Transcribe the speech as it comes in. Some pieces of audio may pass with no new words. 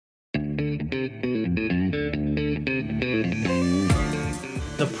The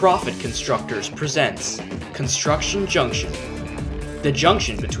Profit Constructors presents Construction Junction, the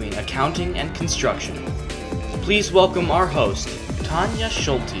junction between accounting and construction. Please welcome our host, Tanya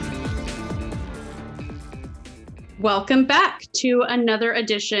Schulte. Welcome back to another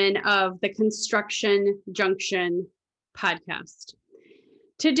edition of the Construction Junction podcast.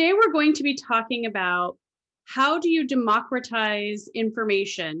 Today, we're going to be talking about how do you democratize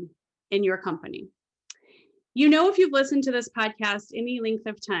information in your company? You know, if you've listened to this podcast any length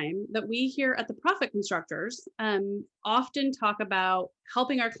of time, that we here at the Profit Constructors often talk about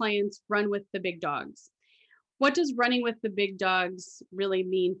helping our clients run with the big dogs. What does running with the big dogs really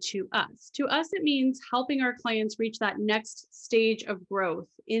mean to us? To us, it means helping our clients reach that next stage of growth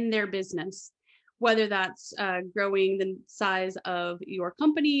in their business, whether that's growing the size of your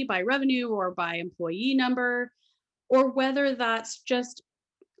company by revenue or by employee number, or whether that's just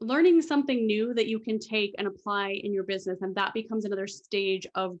learning something new that you can take and apply in your business, and that becomes another stage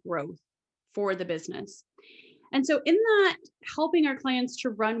of growth for the business. And so in that, helping our clients to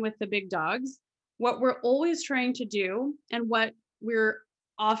run with the big dogs, what we're always trying to do, and what we're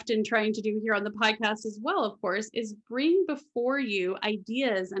often trying to do here on the podcast as well, of course, is bring before you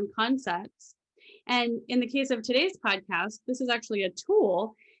ideas and concepts. And in the case of today's podcast, this is actually a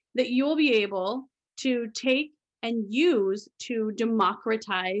tool that you'll be able to take and use to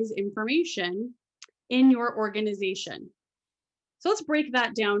democratize information in your organization. So let's break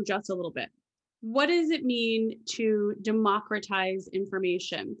that down just a little bit. What does it mean to democratize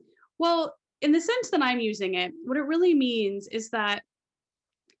information? Well, in the sense that I'm using it, what it really means is that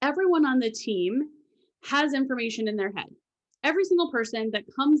everyone on the team has information in their head. Every single person that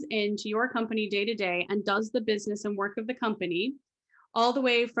comes into your company day to day and does the business and work of the company, all the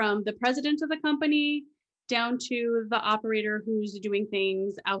way from the president of the company down to the operator who's doing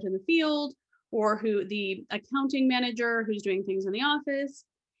things out in the field, or who the accounting manager who's doing things in the office.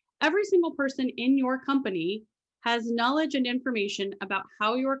 Every single person in your company has knowledge and information about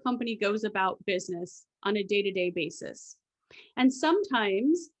how your company goes about business on a day-to-day basis. And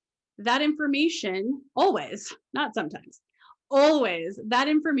sometimes that information, always, not sometimes, always, that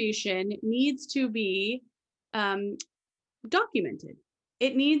information needs to be documented.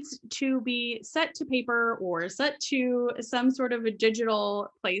 It needs to be set to paper or set to some sort of a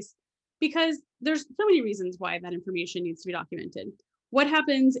digital place, because there's so many reasons why that information needs to be documented. What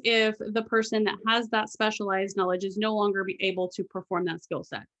happens if the person that has that specialized knowledge is no longer be able to perform that skill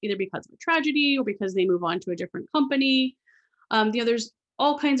set, either because of a tragedy or because they move on to a different company? There's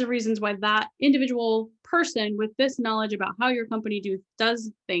all kinds of reasons why that individual person with this knowledge about how your company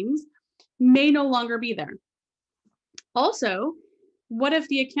does things may no longer be there. Also, what if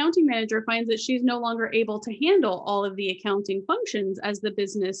the accounting manager finds that she's no longer able to handle all of the accounting functions as the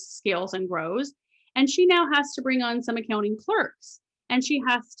business scales and grows, and she now has to bring on some accounting clerks, and she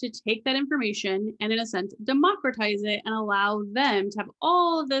has to take that information and, in a sense, democratize it and allow them to have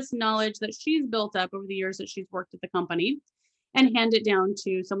all of this knowledge that she's built up over the years that she's worked at the company, and hand it down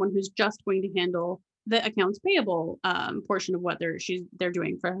to someone who's just going to handle the accounts payable portion of what they're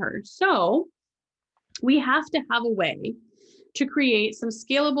doing for her. So we have to have a way to create some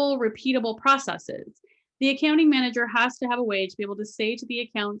scalable, repeatable processes. The accounting manager has to have a way to be able to say to the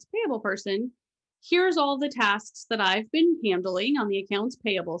accounts payable person, here's all the tasks that I've been handling on the accounts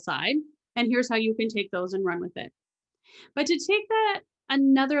payable side, and here's how you can take those and run with it. But to take that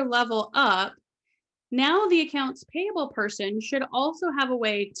another level up, now the accounts payable person should also have a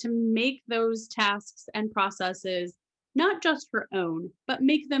way to make those tasks and processes not just her own, but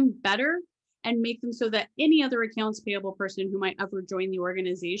make them better and make them so that any other accounts payable person who might ever join the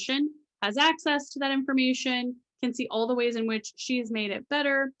organization has access to that information, can see all the ways in which she's made it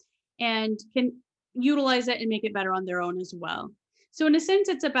better, and can utilize it and make it better on their own as well. So in a sense,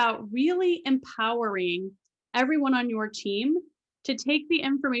 it's about really empowering everyone on your team to take the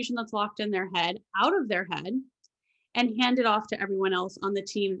information that's locked in their head out of their head and hand it off to everyone else on the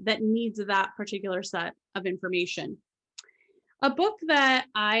team that needs that particular set of information. A book that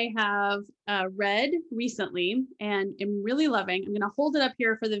I have read recently and am really loving, I'm going to hold it up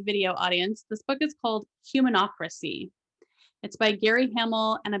here for the video audience. This book is called Humanocracy. It's by Gary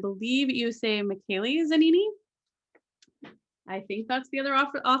Hamel, and I believe you say Michele Zanini. I think that's the other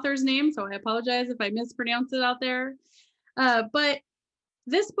author's name, so I apologize if I mispronounce it out there. But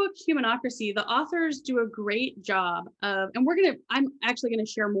this book, Humanocracy, the authors do a great job of, and I'm actually going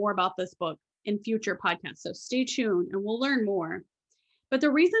to share more about this book in future podcasts, so stay tuned and we'll learn more. But the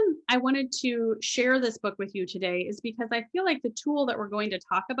reason I wanted to share this book with you today is because I feel like the tool that we're going to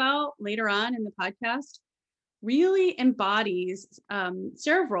talk about later on in the podcast really embodies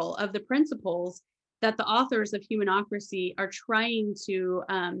several of the principles that the authors of Humanocracy are trying to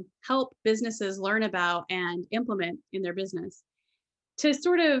help businesses learn about and implement in their business. To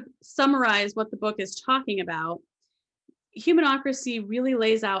sort of summarize what the book is talking about, Humanocracy really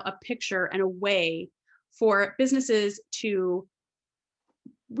lays out a picture and a way for businesses to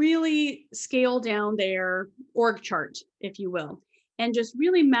really scale down their org chart, if you will, and just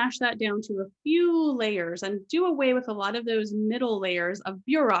really mash that down to a few layers and do away with a lot of those middle layers of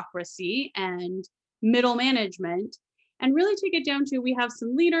bureaucracy and middle management, and really take it down to, we have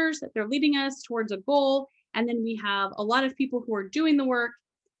some leaders that they're leading us towards a goal, and then we have a lot of people who are doing the work,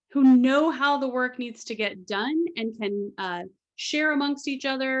 who know how the work needs to get done and can share amongst each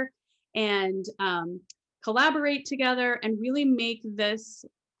other and collaborate together and really make this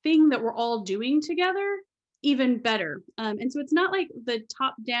thing that we're all doing together even better. And so it's not like the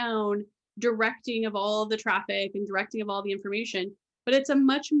top-down directing of all the traffic and directing of all the information, but it's a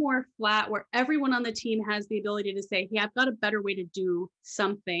much more flat, where everyone on the team has the ability to say, hey, I've got a better way to do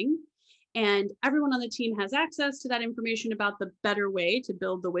something. And everyone on the team has access to that information about the better way to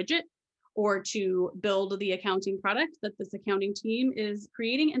build the widget or to build the accounting product that this accounting team is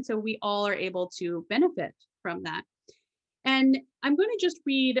creating. And so we all are able to benefit from that. And I'm going to just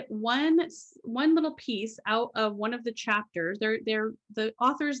read one little piece out of one of the chapters. The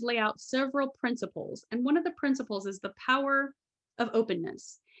authors lay out several principles, and one of the principles is the power of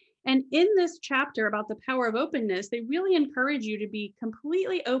openness. And in this chapter about the power of openness, they really encourage you to be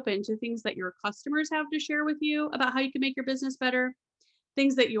completely open to things that your customers have to share with you about how you can make your business better,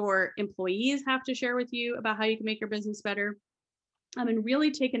 things that your employees have to share with you about how you can make your business better, and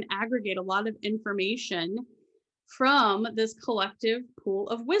really take and aggregate a lot of information from this collective pool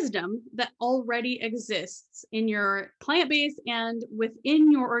of wisdom that already exists in your client base and within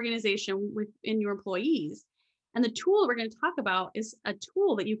your organization, within your employees. And the tool we're going to talk about is a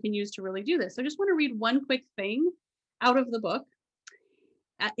tool that you can use to really do this. So I just want to read one quick thing out of the book.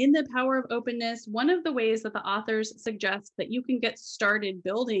 In the power of openness, one of the ways that the authors suggest that you can get started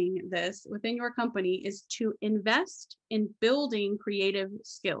building this within your company is to invest in building creative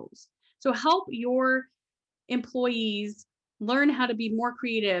skills. So help your employees learn how to be more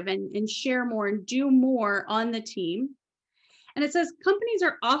creative and share more and do more on the team. And it says companies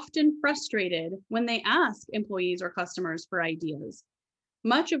are often frustrated when they ask employees or customers for ideas.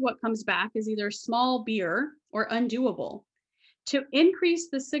 Much of what comes back is either small beer or undoable. To increase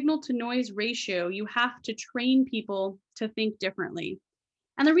the signal to noise ratio, you have to train people to think differently.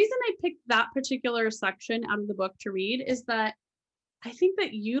 And the reason I picked that particular section out of the book to read is that I think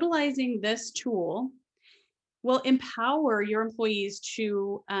that utilizing this tool will empower your employees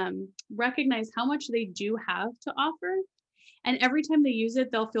to recognize how much they do have to offer. And every time they use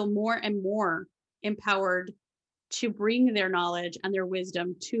it, they'll feel more and more empowered to bring their knowledge and their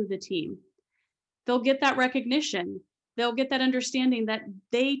wisdom to the team. They'll get that recognition. They'll get that understanding that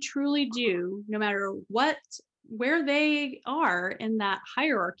they truly do, no matter where they are in that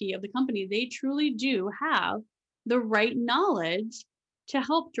hierarchy of the company, they truly do have the right knowledge to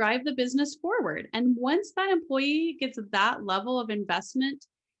help drive the business forward. And once that employee gets that level of investment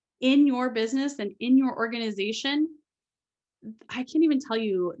in your business and in your organization, I can't even tell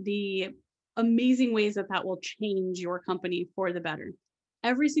you the amazing ways that that will change your company for the better.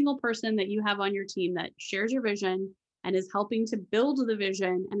 Every single person that you have on your team that shares your vision and is helping to build the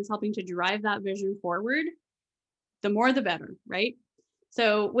vision and is helping to drive that vision forward, the more the better, right?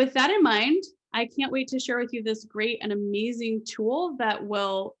 So with that in mind, I can't wait to share with you this great and amazing tool that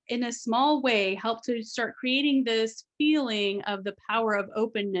will, in a small way, help to start creating this feeling of the power of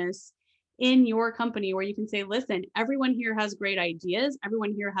openness in your company, where you can say, listen, everyone here has great ideas.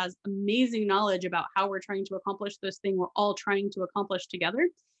 Everyone here has amazing knowledge about how we're trying to accomplish this thing we're all trying to accomplish together.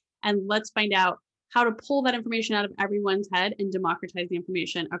 And let's find out how to pull that information out of everyone's head and democratize the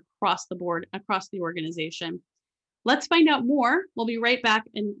information across the board, across the organization. Let's find out more. We'll be right back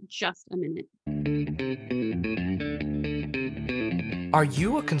in just a minute. Are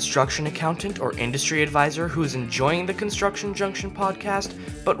you a construction accountant or industry advisor who is enjoying the Construction Junction podcast,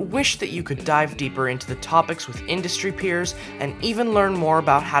 but wish that you could dive deeper into the topics with industry peers and even learn more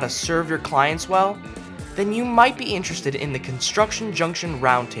about how to serve your clients well? Then you might be interested in the Construction Junction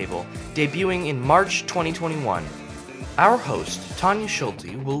Roundtable, debuting in March 2021. Our host, Tanya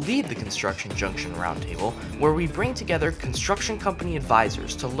Schulte, will lead the Construction Junction Roundtable, where we bring together construction company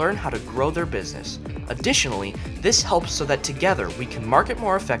advisors to learn how to grow their business. Additionally, this helps so that together we can market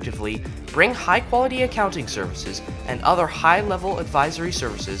more effectively, bring high-quality accounting services, and other high-level advisory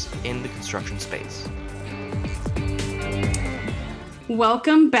services in the construction space.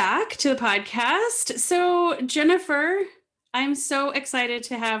 Welcome back to the podcast. So, Jennifer, I'm so excited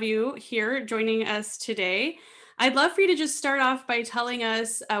to have you here joining us today. I'd love for you to just start off by telling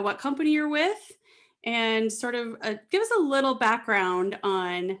us what company you're with and sort of give us a little background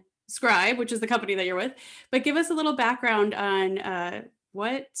on Scribe, which is the company that you're with, but give us a little background on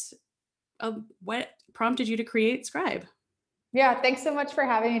what prompted you to create Scribe. Yeah, thanks so much for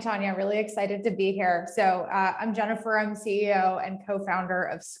having me, Tanya. I'm really excited to be here. So I'm Jennifer. I'm CEO and co-founder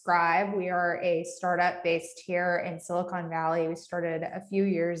of Scribe. We are a startup based here in Silicon Valley. We started a few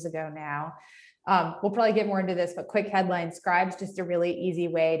years ago now. We'll probably get more into this, but quick headline: Scribe's just a really easy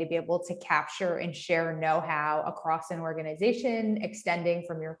way to be able to capture and share know-how across an organization, extending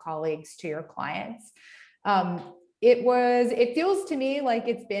from your colleagues to your clients. It feels to me like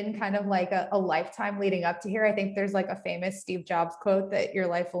it's been kind of like a lifetime leading up to here. I think there's like a famous Steve Jobs quote that your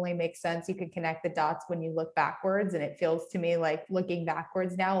life only makes sense. You can connect the dots when you look backwards. And it feels to me like looking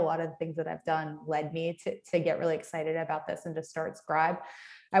backwards now, a lot of the things that I've done led me to get really excited about this and to start Scribe.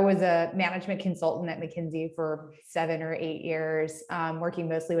 I was a management consultant at McKinsey for 7 or 8 years, working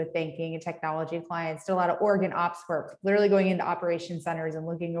mostly with banking and technology clients. Did a lot of org and ops work, literally going into operation centers and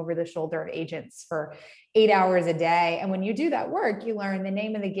looking over the shoulder of agents for 8 hours a day. And when you do that work, you learn the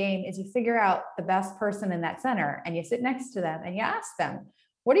name of the game is you figure out the best person in that center and you sit next to them and you ask them,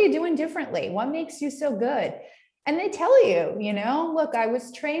 what are you doing differently? What makes you so good? And they tell you, look, I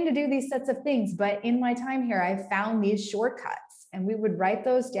was trained to do these sets of things, but in my time here, I found these shortcuts. And we would write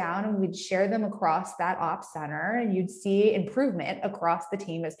those down and we'd share them across that ops center, and you'd see improvement across the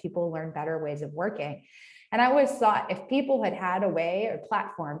team as people learn better ways of working. And I always thought if people had had a way or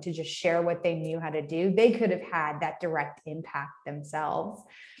platform to just share what they knew how to do, they could have had that direct impact themselves.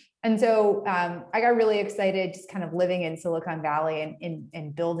 And so I got really excited just kind of living in Silicon Valley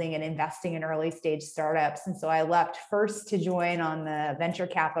and building and investing in early stage startups. And so I left first to join on the venture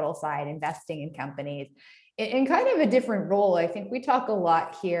capital side, investing in companies in kind of a different role. I think we talk a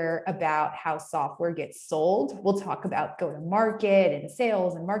lot here about how software gets sold. We'll talk about go to market and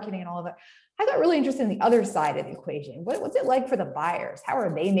sales and marketing and all of that. I got really interested in the other side of the equation. What's it like for the buyers? How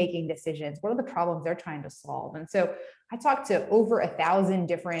are they making decisions? What are the problems they're trying to solve? And so I talked to over 1,000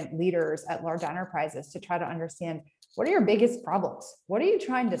 different leaders at large enterprises to try to understand, what are your biggest problems? What are you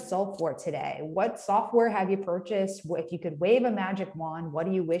trying to solve for today? What software have you purchased? If you could wave a magic wand, what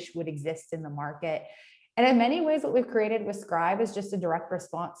do you wish would exist in the market? And in many ways, what we've created with Scribe is just a direct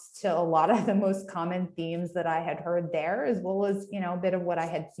response to a lot of the most common themes that I had heard there, as well as, a bit of what I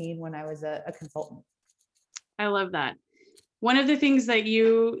had seen when I was a consultant. I love that. One of the things that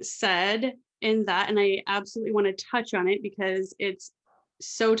you said in that, and I absolutely want to touch on it because it's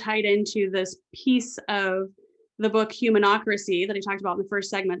so tied into this piece of the book Humanocracy that I talked about in the first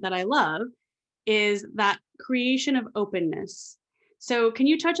segment that I love, is that creation of openness. So can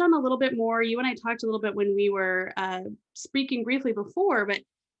you touch on a little bit more? You and I talked a little bit when we were speaking briefly before, but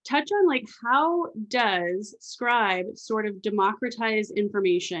touch on like, how does Scribe sort of democratize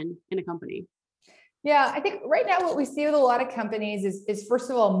information in a company? Yeah, I think right now what we see with a lot of companies is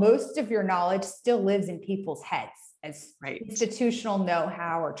first of all, most of your knowledge still lives in people's heads as institutional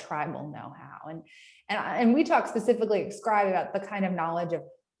know-how or tribal know-how. And we talk specifically at Scribe about the kind of knowledge of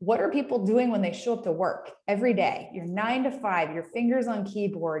what are people doing when they show up to work every day? You're 9 to 5, your fingers on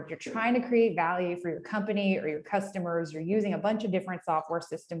keyboard, you're trying to create value for your company or your customers, you're using a bunch of different software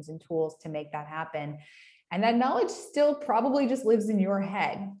systems and tools to make that happen. And that knowledge still probably just lives in your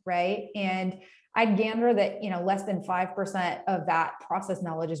head, right? And I'd gander that, less than 5% of that process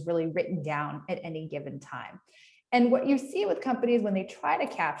knowledge is really written down at any given time. And what you see with companies when they try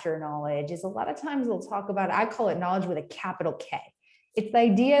to capture knowledge is a lot of times they'll talk about, I call it knowledge with a capital K. It's the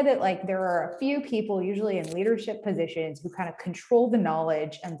idea that like there are a few people, usually in leadership positions, who kind of control the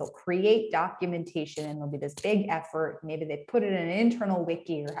knowledge, and they'll create documentation, and there'll be this big effort. Maybe they put it in an internal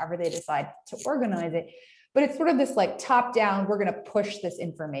wiki or however they decide to organize it. But it's sort of this like top down, we're going to push this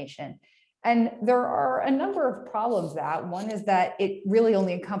information. And there are a number of problems that. One is that it really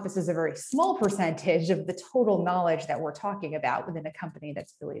only encompasses a very small percentage of the total knowledge that we're talking about within a company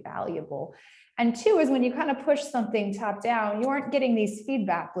that's really valuable. And two is when you kind of push something top down, you aren't getting these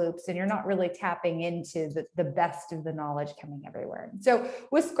feedback loops, and you're not really tapping into the best of the knowledge coming everywhere. So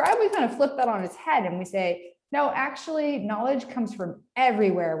with Scribe, we kind of flip that on its head and we say, no, actually, knowledge comes from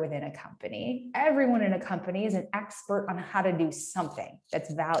everywhere within a company. Everyone in a company is an expert on how to do something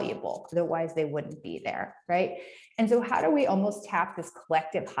that's valuable. Otherwise, they wouldn't be there, right? And so how do we almost tap this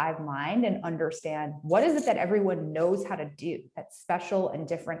collective hive mind and understand what is it that everyone knows how to do that's special and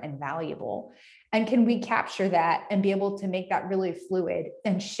different and valuable? And can we capture that and be able to make that really fluid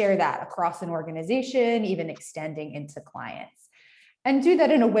and share that across an organization, even extending into clients? And do that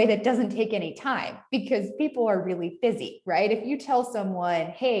in a way that doesn't take any time, because people are really busy, right? If you tell someone,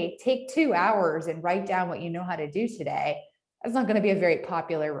 hey, take 2 hours and write down what you know how to do today, that's not going to be a very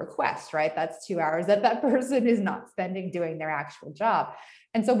popular request, right? That's 2 hours that person is not spending doing their actual job.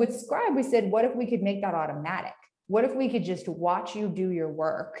 And so with Scribe, we said, what if we could make that automatic? What if we could just watch you do your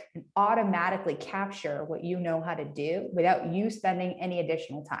work and automatically capture what you know how to do without you spending any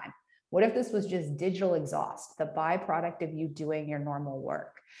additional time? What if this was just digital exhaust, the byproduct of you doing your normal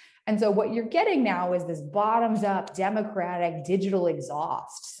work? And so what you're getting now is this bottoms up, democratic digital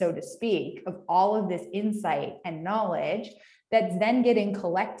exhaust, so to speak, of all of this insight and knowledge that's then getting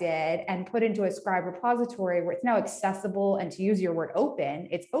collected and put into a Scribe repository where it's now accessible, and to use your word open,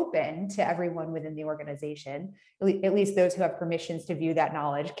 it's open to everyone within the organization, at least those who have permissions to view that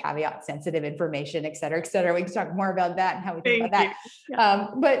knowledge, caveat sensitive information, et cetera, et cetera. We can talk more about that and how we think about that. Yeah.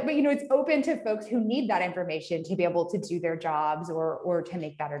 But it's open to folks who need that information to be able to do their jobs or to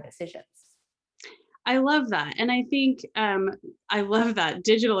make better decisions. I love that. And I think I love that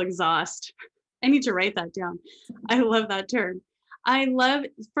digital exhaust. I need to write that down. I love that term. I love,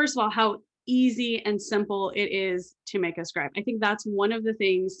 first of all, how easy and simple it is to make a Scribe. I think that's one of the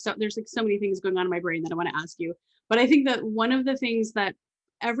things. So there's like so many things going on in my brain that I want to ask you. But I think that one of the things that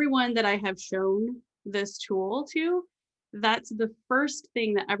everyone that I have shown this tool to, that's the first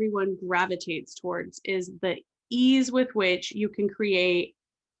thing that everyone gravitates towards, is the ease with which you can create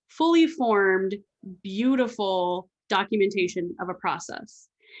fully formed, beautiful documentation of a process.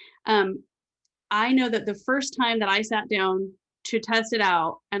 I know that the first time that I sat down to test it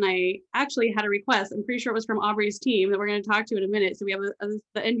out, and I actually had a request, I'm pretty sure it was from Aubrey's team that we're going to talk to in a minute. So we have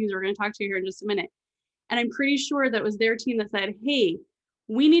the end user we're going to talk to here in just a minute. And I'm pretty sure that was their team that said, hey,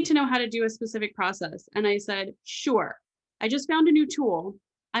 we need to know how to do a specific process. And I said, sure, I just found a new tool.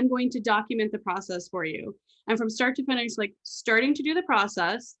 I'm going to document the process for you. And from start to finish, like starting to do the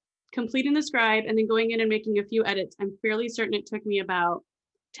process, completing the Scribe, and then going in and making a few edits, I'm fairly certain it took me about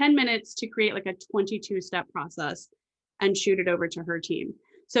 10 minutes to create like a 22-step process and shoot it over to her team.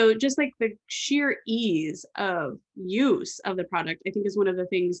 So just like the sheer ease of use of the product, I think is one of the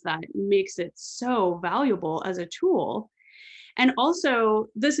things that makes it so valuable as a tool. And also,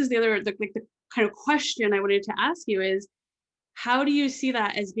 this is the other, the kind of question I wanted to ask you is, how do you see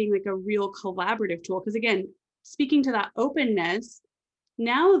that as being like a real collaborative tool? Because again, speaking to that openness,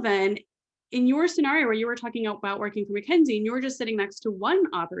 now then, in your scenario where you were talking about working for McKinsey and you were just sitting next to one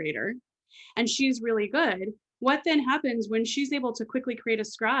operator and she's really good, what then happens when she's able to quickly create a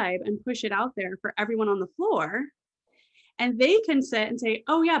Scribe and push it out there for everyone on the floor? And they can sit and say,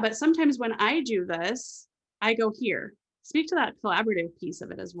 oh yeah, but sometimes when I do this, I go here. Speak to that collaborative piece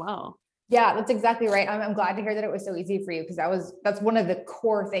of it as well. Yeah, that's exactly right. I'm glad to hear that it was so easy for you, because that's one of the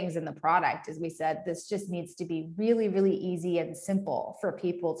core things in the product. As we said, this just needs to be really, really easy and simple for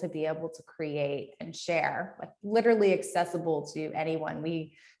people to be able to create and share, like literally accessible to anyone.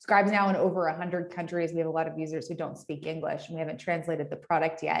 Scribe's now in over 100 countries. We have a lot of users who don't speak English, and we haven't translated the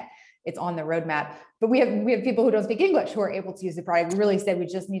product yet. It's on the roadmap, but we have people who don't speak English who are able to use the product. We really said we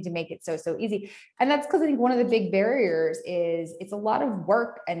just need to make it so easy. And that's because I think one of the big barriers is it's a lot of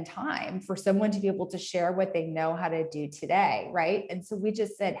work and time for someone to be able to share what they know how to do today, right? And so we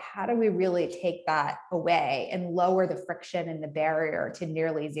just said, how do we really take that away and lower the friction and the barrier to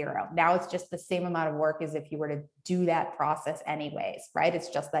nearly zero? Now it's just the same amount of work as if you were to do that process anyways, right? It's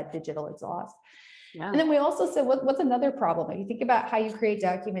just that digital exhaust. Yeah. And then we also said, what's another problem? If you think about how you create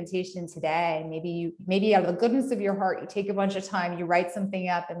documentation today, maybe out of the goodness of your heart, you take a bunch of time, you write something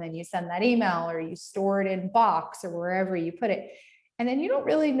up, and then you send that email, or you store it in Box or wherever you put it. And then you don't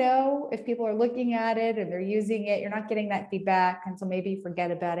really know if people are looking at it and they're using it. You're not getting that feedback. And so maybe you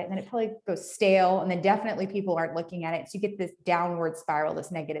forget about it, and then it probably goes stale. And then definitely people aren't looking at it. So you get this downward spiral,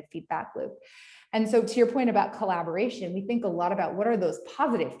 this negative feedback loop. And so to your point about collaboration, we think a lot about what are those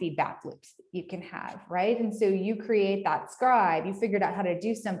positive feedback loops that you can have, right? And so you create that Scribe, you figured out how to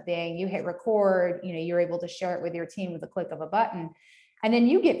do something, you hit record, you're able to share it with your team with a click of a button. And then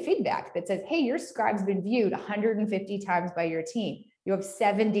you get feedback that says, hey, your Scribe's been viewed 150 times by your team. You have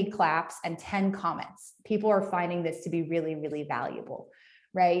 70 claps and 10 comments. People are finding this to be really, really valuable,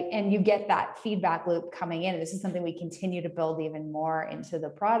 right? And you get that feedback loop coming in. This is something we continue to build even more into the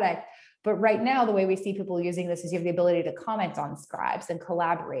product. But right now, the way we see people using this is you have the ability to comment on Scribes and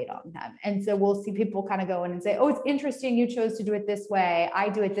collaborate on them. And so we'll see people kind of go in and say, oh, it's interesting you chose to do it this way. I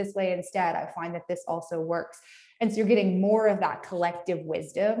do it this way instead. I find that this also works. And so you're getting more of that collective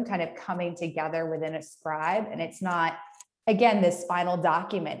wisdom kind of coming together within a Scribe. And it's not, again, this final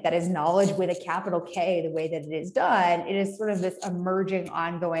document that is knowledge with a capital K, the way that it is done. It is sort of this emerging,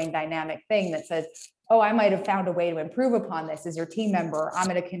 ongoing, dynamic thing that says, oh, I might have found a way to improve upon this as your team member. I'm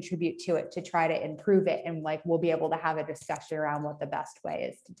going to contribute to it to try to improve it. And like, we'll be able to have a discussion around what the best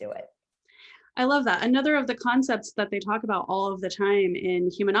way is to do it. I love that. Another of the concepts that they talk about all of the time in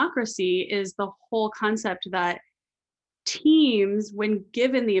Humanocracy is the whole concept that teams, when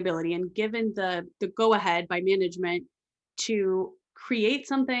given the ability and given the go ahead by management to create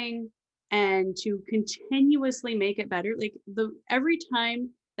something and to continuously make it better, like every time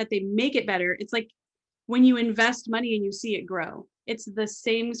that they make it better, it's like when you invest money and you see it grow, it's the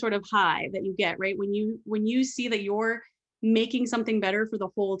same sort of high that you get, right? When you see that you're making something better for the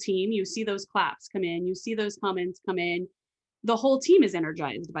whole team, you see those claps come in, you see those comments come in, the whole team is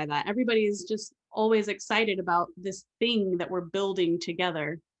energized by that. Everybody's just always excited about this thing that we're building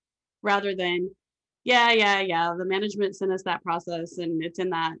together, rather than, the management sent us that process and it's in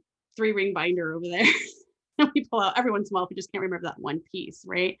that 3-ring binder over there. And we pull out every once in a while if we just can't remember that one piece,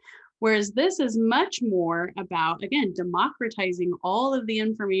 right? Whereas this is much more about, again, democratizing all of the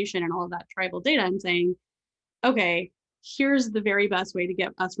information and all of that tribal data and saying, okay, here's the very best way to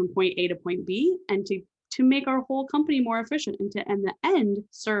get us from point A to point B, and to make our whole company more efficient, and to, in the end,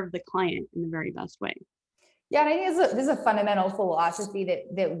 serve the client in the very best way. Yeah, and I think this is a fundamental philosophy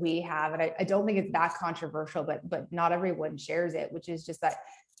that we have, and I don't think it's that controversial, but not everyone shares it, which is just that,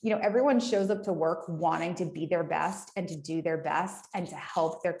 everyone shows up to work wanting to be their best and to do their best and to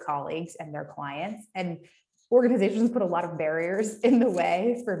help their colleagues and their clients. And organizations put a lot of barriers in the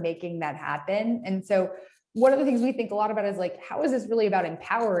way for making that happen. And so one of the things we think a lot about is like, how is this really about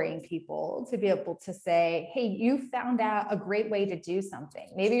empowering people to be able to say, hey, you found out a great way to do something.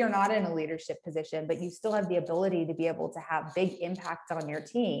 Maybe you're not in a leadership position, but you still have the ability to be able to have big impact on your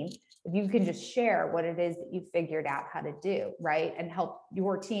team. If you can just share what it is that you figured out how to do, right? And help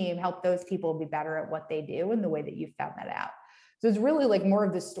your team, help those people be better at what they do and the way that you found that out. So it's really like more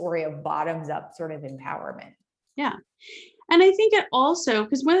of the story of bottoms up sort of empowerment. Yeah. And I think it also,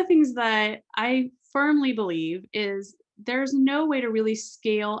 because one of the things that I firmly believe is there's no way to really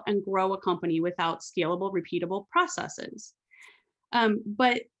scale and grow a company without scalable, repeatable processes.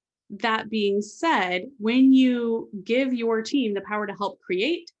 But that being said, when you give your team the power to help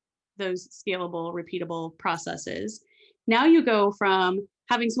create those scalable, repeatable processes, now you go from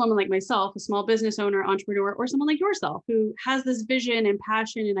having someone like myself, a small business owner, entrepreneur, or someone like yourself who has this vision and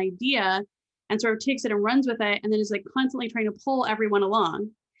passion and idea and sort of takes it and runs with it, and then is like constantly trying to pull everyone along.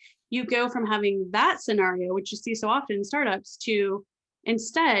 You go from having that scenario, which you see so often in startups, to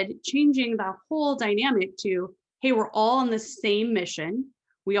instead changing the whole dynamic to, hey, we're all on the same mission.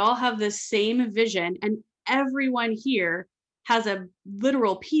 We all have the same vision, and everyone here has a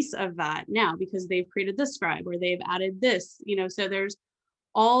literal piece of that now because they've created this scribe or they've added this, so there's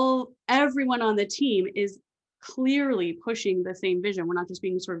everyone on the team is clearly pushing the same vision. We're not just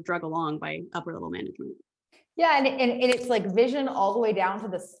being sort of drug along by upper level management. Yeah, and it's like vision all the way down to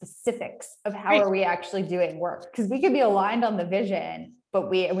the specifics of how are we actually doing work, because we could be aligned on the vision,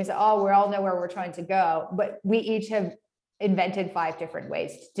 but we say, oh, we all know where we're trying to go, but we each have invented 5 different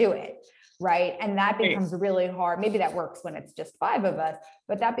ways to do it, right? And that becomes really hard. Maybe that works when it's just 5 of us,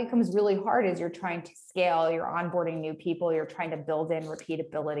 but that becomes really hard as you're trying to scale, you're onboarding new people, you're trying to build in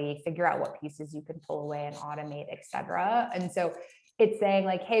repeatability, figure out what pieces you can pull away and automate, et cetera. And so it's saying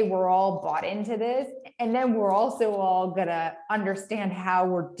like, hey, we're all bought into this. And then we're also all gonna understand how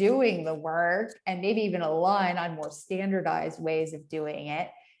we're doing the work and maybe even align on more standardized ways of doing it.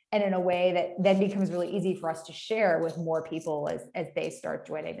 And in a way that then becomes really easy for us to share with more people as they start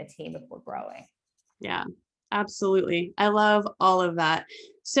joining the team if we're growing. Yeah, absolutely. I love all of that.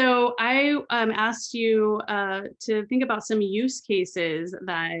 So I asked you to think about some use cases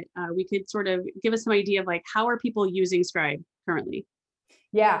that we could sort of give us some idea of like, how are people using Scribe currently?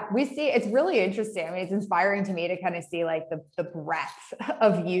 Yeah, we see it's really interesting. I mean, it's inspiring to me to kind of see like the breadth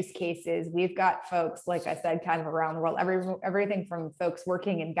of use cases. We've got folks, like I said, kind of around the world, everything from folks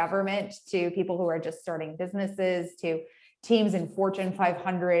working in government to people who are just starting businesses to teams in Fortune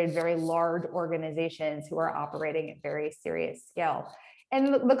 500, very large organizations who are operating at very serious scale.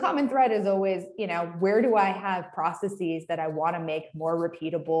 And the common thread is always, where do I have processes that I want to make more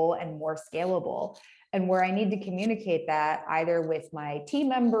repeatable and more scalable? And where I need to communicate that either with my team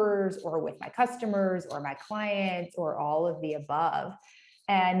members or with my customers or my clients or all of the above.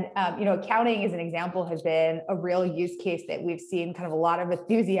 And, accounting as an example has been a real use case that we've seen kind of a lot of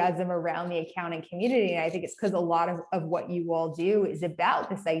enthusiasm around the accounting community. And I think it's because a lot of what you all do is about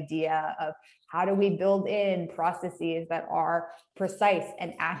this idea of how do we build in processes that are precise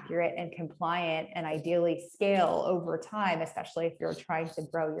and accurate and compliant and ideally scale over time, especially if you're trying to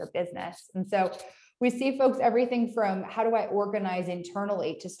grow your business. And so We see folks everything from how do I organize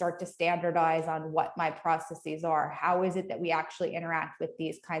internally to start to standardize on what my processes are? How is it that we actually interact with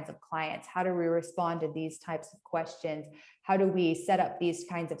these kinds of clients? How do we respond to these types of questions? How do we set up these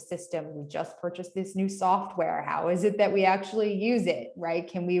kinds of systems? We just purchased this new software. How is it that we actually use it, right?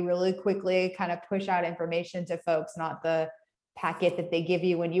 Can we really quickly kind of push out information to folks, not the packet that they give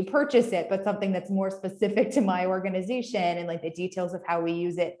you when you purchase it, but something that's more specific to my organization and like the details of how we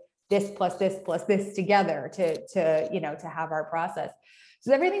use it, this plus this together to have our process.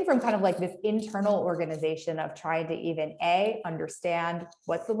 So everything from kind of like this internal organization of trying to even understand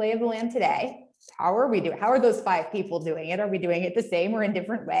what's the lay of the land today. How are we doing? How are those 5 people doing it? Are we doing it the same or in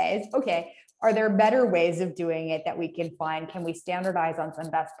different ways? Okay. Are there better ways of doing it that we can find? Can we standardize on some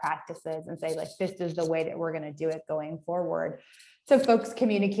best practices and say, like, this is the way that we're going to do it going forward? So folks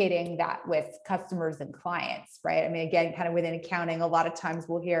communicating that with customers and clients, right? I mean, again, kind of within accounting, a lot of times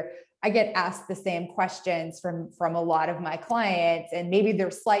we'll hear, I get asked the same questions from a lot of my clients, and maybe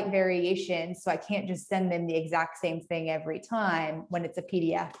there's slight variations. So I can't just send them the exact same thing every time when it's a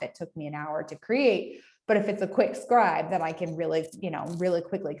PDF that took me an hour to create. But if it's a quick scribe that I can really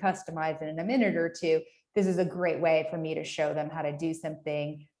quickly customize in a minute or two, this is a great way for me to show them how to do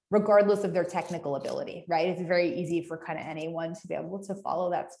something regardless of their technical ability, right? It's very easy for kind of anyone to be able to follow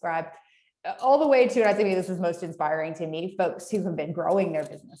that scribe. All the way to, and I think this is most inspiring to me, folks who have been growing their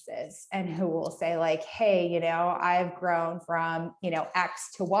businesses and who will say like, hey, I've grown from,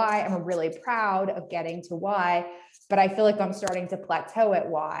 X to Y. I'm really proud of getting to Y, but I feel like I'm starting to plateau at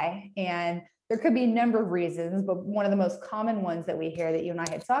Y. And there could be a number of reasons, but one of the most common ones that we hear that you and I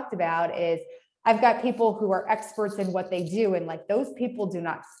had talked about is, I've got people who are experts in what they do, and like those people do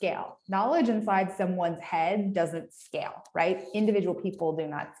not scale. Knowledge inside someone's head doesn't scale, right? Individual people do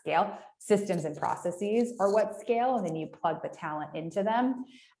not scale. Systems and processes are what scale, and then you plug the talent into them.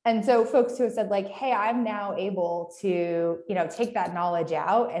 And so folks who have said like, hey, I'm now able to, take that knowledge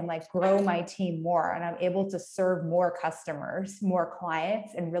out and like grow my team more, and I'm able to serve more customers, more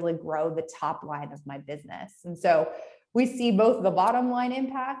clients, and really grow the top line of my business. And so we see both the bottom line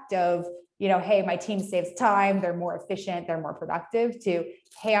impact of, hey, my team saves time, they're more efficient, they're more productive, to,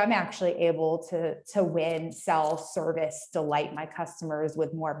 hey, I'm actually able to win, sell, service, delight my customers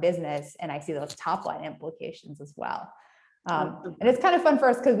with more business. And I see those top line implications as well. And it's kind of fun for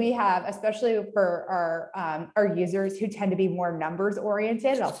us because we have, especially for our users who tend to be more numbers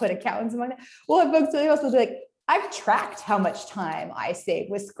oriented, I'll put accountants among that. We'll have folks who also be like, I've tracked how much time I save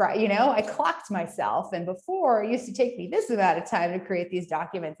with Scribe. I clocked myself, and before it used to take me this amount of time to create these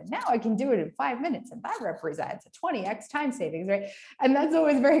documents, and now I can do it in 5 minutes, and that represents a 20x time savings, right? And that's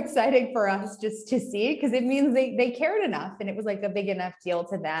always very exciting for us just to see, because it means they cared enough, and it was like a big enough deal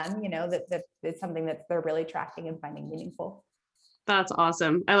to them, that it's something that they're really tracking and finding meaningful. That's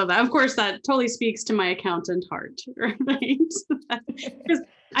awesome. I love that. Of course, that totally speaks to my accountant heart, right? Because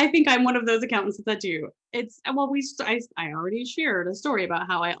I think I'm one of those accountants that do. I already shared a story about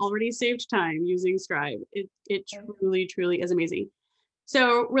how I already saved time using Scribe. It truly, truly is amazing.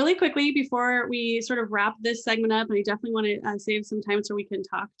 So really quickly, before we sort of wrap this segment up, and I definitely want to save some time so we can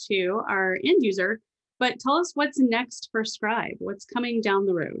talk to our end user, but tell us what's next for Scribe, what's coming down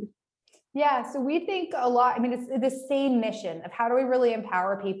the road. Yeah, so we think a lot, it's the same mission of how do we really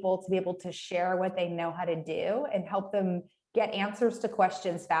empower people to be able to share what they know how to do and help them get answers to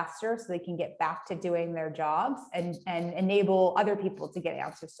questions faster so they can get back to doing their jobs and enable other people to get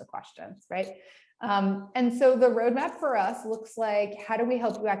answers to questions, right? And so the roadmap for us looks like, how do we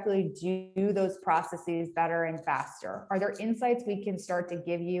help you actually do those processes better and faster? Are there insights we can start to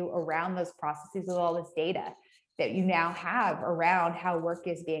give you around those processes with all this data that you now have around how work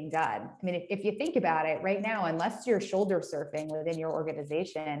is being done? If you think about it right now, unless you're shoulder surfing within your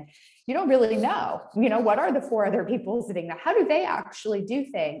organization, you don't really know, what are the 4 other people sitting there? How do they actually do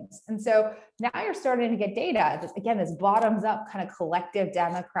things? And so now you're starting to get data. This bottoms up kind of collective,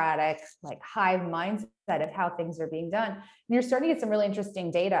 democratic, like hive mindset of how things are being done. And you're starting to get some really interesting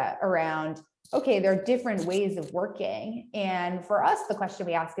data around, okay, there are different ways of working. And for us, the question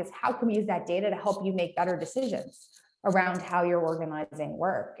we ask is, how can we use that data to help you make better decisions around how you're organizing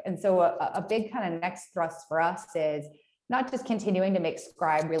work? And so a big kind of next thrust for us is not just continuing to make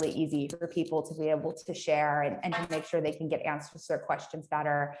Scribe really easy for people to be able to share and to make sure they can get answers to their questions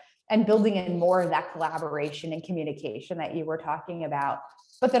better, and building in more of that collaboration and communication that you were talking about.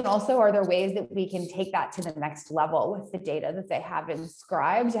 But then also, are there ways that we can take that to the next level with the data that they have in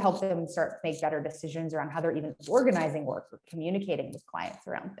Scribe to help them start to make better decisions around how they're even organizing work or communicating with clients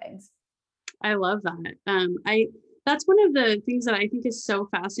around things? I love that. That's one of the things that I think is so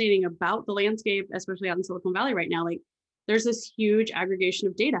fascinating about the landscape, especially out in Silicon Valley right now. Like, there's this huge aggregation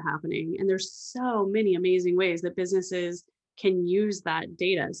of data happening, and there's so many amazing ways that businesses can use that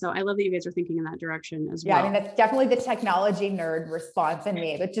data. So I love that you guys are thinking in that direction as well. Yeah, I mean, that's definitely the technology nerd response in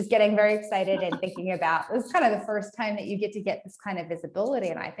me, but just getting very excited and thinking about, this is kind of the first time that you get to get this kind of visibility.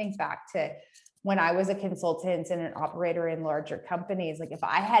 And I think back to when I was a consultant and an operator in larger companies, like if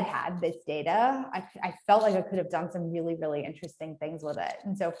I had this data, I felt like I could have done some really, really interesting things with it.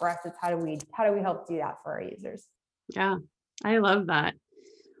 And so for us, it's how do we help do that for our users? Yeah, I love that.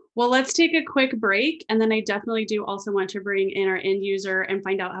 Well, let's take a quick break. And then I definitely do also want to bring in our end user and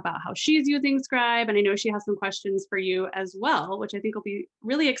find out about how she's using Scribe. And I know she has some questions for you as well, which I think will be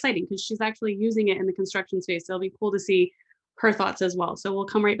really exciting because she's actually using it in the construction space. So it'll be cool to see her thoughts as well. So we'll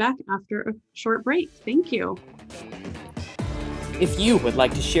come right back after a short break. Thank you. If you would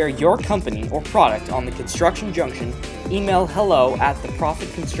like to share your company or product on the Construction Junction, email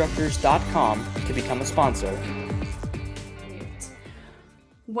hello@theprofitconstructors.com to become a sponsor.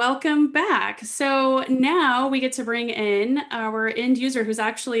 Welcome back. So now we get to bring in our end user who's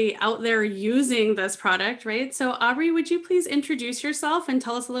actually out there using this product, right? So Aubrey, would you please introduce yourself and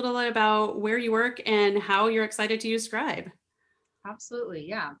tell us a little bit about where you work and how you're excited to use Scribe? Absolutely,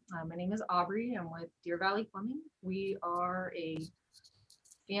 yeah. My name is Aubrey. I'm with Deer Valley Plumbing. We are a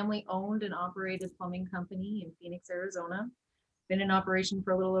family-owned and operated plumbing company in Phoenix, Arizona. Been in operation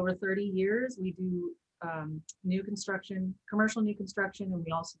for a little over 30 years. We do new construction, commercial new construction, and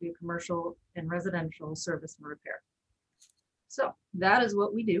we also do commercial and residential service and repair. So that is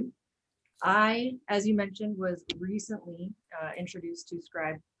what we do. I, as you mentioned, was recently introduced to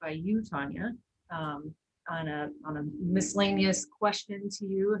Scribe by you, Tanya, on a miscellaneous question to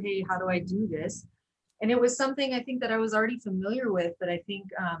you. Hey, how do I do this? And it was something I think that I was already familiar with, but I think,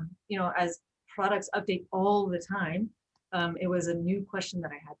 as products update all the time, it was a new question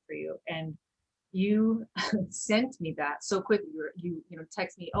that I had for you. And you sent me that so quickly. You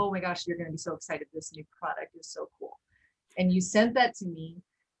text me, oh my gosh, you're going to be so excited. This new product is so cool. And you sent that to me.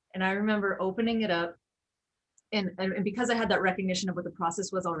 And I remember opening it up. And because I had that recognition of what the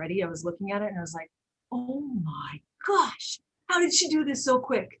process was already, I was looking at it and I was like, oh my gosh, how did she do this so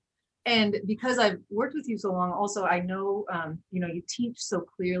quick? And because I've worked with you so long, also, I know, you teach so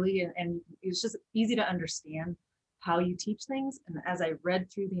clearly and it's just easy to understand how you teach things. And as I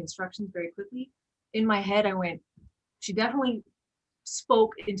read through the instructions very quickly, in my head, I went, she definitely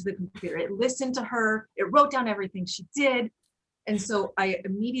spoke into the computer. It listened to her. It wrote down everything she did. And so I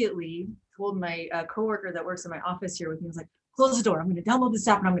immediately told my coworker that works in my office here with me, I was like, close the door. I'm going to download this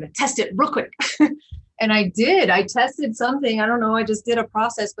app and I'm going to test it real quick. And I did. I tested something. I don't know. I just did a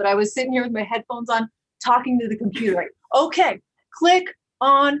process, but I was sitting here with my headphones on, talking to the computer, like, okay, click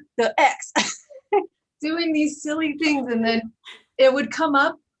on the X, doing these silly things. And then it would come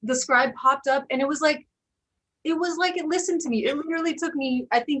up, the Scribe popped up, and it was like it listened to me. It literally took me,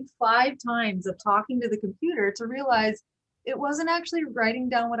 I think, 5 times of talking to the computer to realize it wasn't actually writing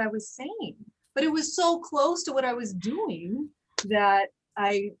down what I was saying, but it was so close to what I was doing that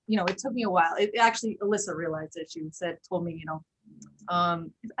it took me a while. It actually, Alyssa realized it. She told me, I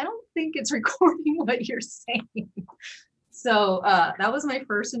don't think it's recording what you're saying. So that was my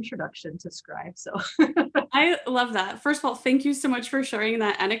first introduction to Scribe. So I love that. First of all, thank you so much for sharing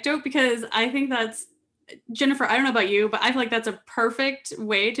that anecdote, because I think that's, Jennifer, I don't know about you, but I feel like that's a perfect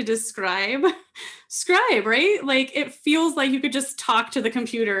way to describe Scribe, right? Like it feels like you could just talk to the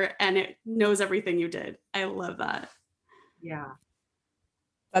computer and it knows everything you did. I love that. Yeah.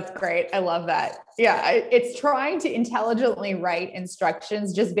 That's great. I love that. Yeah. It's trying to intelligently write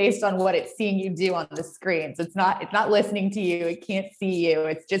instructions just based on what it's seeing you do on the screens. It's not listening to you. It can't see you.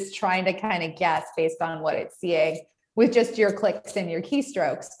 It's just trying to kind of guess based on what it's seeing with just your clicks and your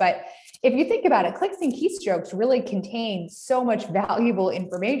keystrokes. But if you think about it, clicks and keystrokes really contain so much valuable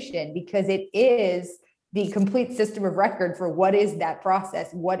information because it is the complete system of record for what is that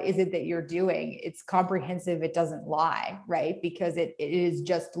process? What is it that you're doing? It's comprehensive. It doesn't lie, right? Because it is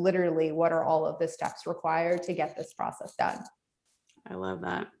just literally what are all of the steps required to get this process done. I love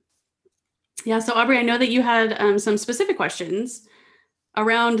that. Yeah. So Aubrey, I know that you had some specific questions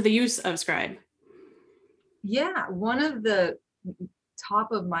around the use of Scribe. Yeah. One of the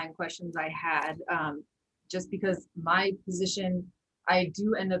top of mind questions I had, just because my position, I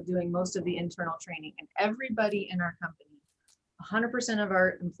do end up doing most of the internal training, and everybody in our company, 100% of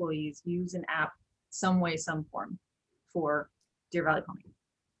our employees use an app some way, some form for Deer Valley Plumbing.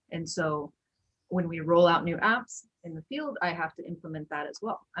 And so when we roll out new apps in the field, I have to implement that as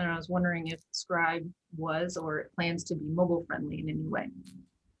well. And I was wondering if Scribe was or plans to be mobile friendly in any way.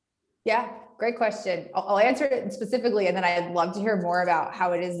 Yeah, great question. I'll answer it specifically, and then I'd love to hear more about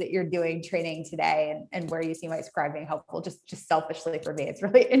how it is that you're doing training today and where you see my Scribe being helpful, just selfishly for me. It's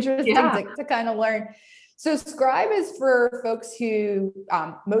really interesting Yeah. to kind of learn. So Scribe is for folks who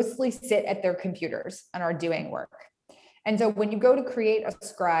mostly sit at their computers and are doing work. And so when you go to create a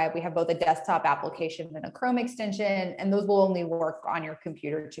Scribe, we have both a desktop application and a Chrome extension, and those will only work on your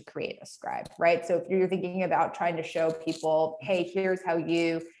computer to create a Scribe, right? So if you're thinking about trying to show people, hey, here's how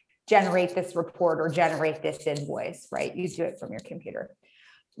you generate this report or generate this invoice, right? You do it from your computer.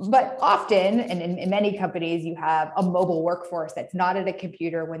 But often, and in many companies, you have a mobile workforce that's not at a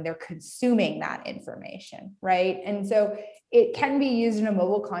computer when they're consuming that information, right? And so it can be used in a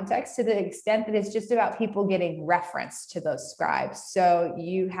mobile context to the extent that it's just about people getting reference to those scribes. So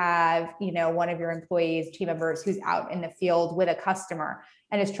you have, one of your employees, team members who's out in the field with a customer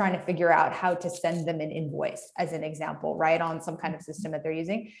and is trying to figure out how to send them an invoice, as an example, right, on some kind of system that they're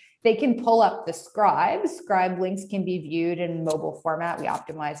using. They can pull up the Scribe. Scribe links can be viewed in mobile format. We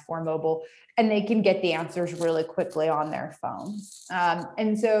optimize for mobile, and they can get the answers really quickly on their phones.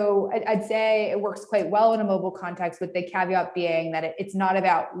 And so I'd say it works quite well in a mobile context, with the caveat being that it's not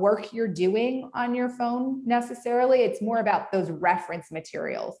about work you're doing on your phone necessarily. It's more about those reference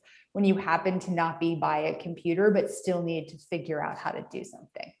materials when you happen to not be by a computer, but still need to figure out how to do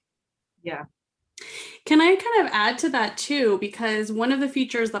something. Yeah. Can I kind of add to that too? Because one of the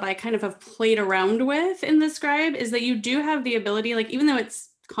features that I kind of have played around with in the Scribe is that you do have the ability, like, even though it's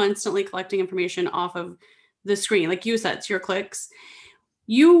constantly collecting information off of the screen, like you said, it's your clicks,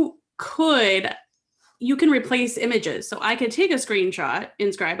 you can replace images. So I could take a screenshot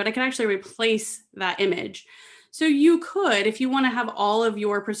in Scribe, but I can actually replace that image. So you could, if you want to have all of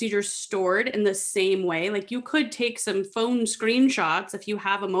your procedures stored in the same way, like you could take some phone screenshots if you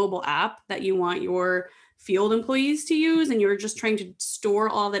have a mobile app that you want your field employees to use and you're just trying to store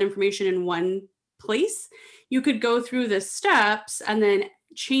all that information in one place. You could go through the steps and then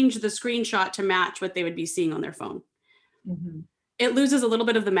change the screenshot to match what they would be seeing on their phone. Mm-hmm. It loses a little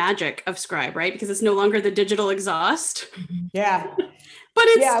bit of the magic of Scribe, right? Because it's no longer the digital exhaust. Yeah. But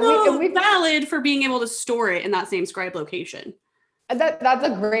it's still valid for being able to store it in that same Scribe location. That's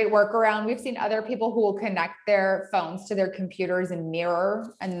a great workaround. We've seen other people who will connect their phones to their computers and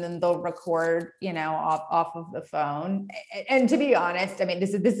mirror, and then they'll record, off of the phone. And to be honest, I mean,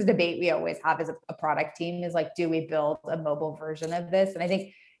 this is a debate we always have as a product team, is like, do we build a mobile version of this? And I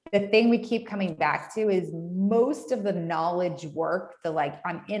think the thing we keep coming back to is most of the knowledge work,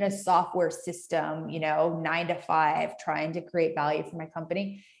 I'm in a software system, 9 to 5, trying to create value for my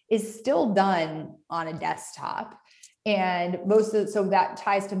company, is still done on a desktop. And so that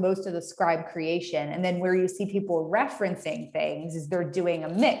ties to most of the Scribe creation. And then where you see people referencing things is they're doing a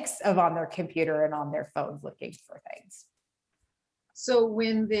mix of on their computer and on their phones looking for things. So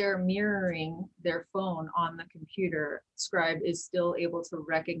when they're mirroring their phone on the computer, Scribe is still able to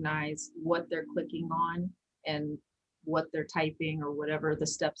recognize what they're clicking on and what they're typing or whatever the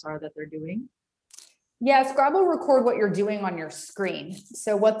steps are that they're doing? Yeah, Scribe will record what you're doing on your screen.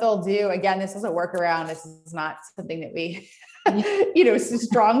 So what they'll do, again, this is a workaround. This is not something that we,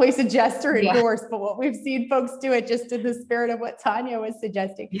 strongly suggest or endorse, but what we've seen folks do, it just in the spirit of what Tanya was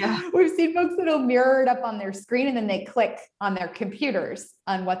suggesting. Yeah. We've seen folks that'll mirror it up on their screen and then they click on their computers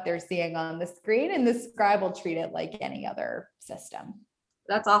on what they're seeing on the screen, and the Scribe will treat it like any other system.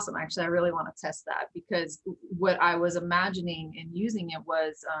 That's awesome. Actually, I really want to test that, because what I was imagining and using it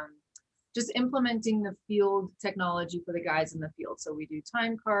was just implementing the field technology for the guys in the field. So we do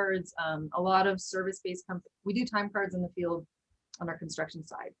time cards, a lot of service-based companies, we do time cards in the field on our construction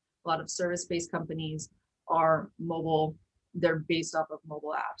side. A lot of service-based companies are mobile, they're based off of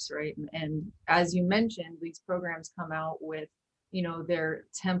mobile apps, right? And as you mentioned, these programs come out with, their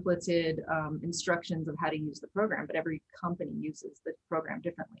templated instructions of how to use the program, but every company uses the program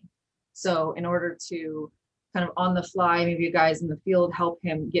differently. So in order to kind of on the fly, maybe you guys in the field help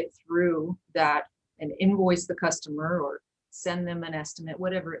him get through that and invoice the customer or send them an estimate,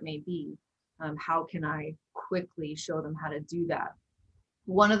 whatever it may be. How can I quickly show them how to do that?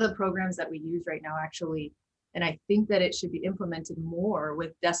 One of the programs that we use right now, actually, and I think that it should be implemented more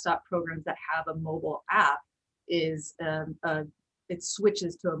with desktop programs that have a mobile app, is it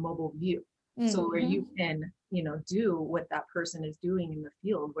switches to a mobile view. Mm-hmm. So where you can, do what that person is doing in the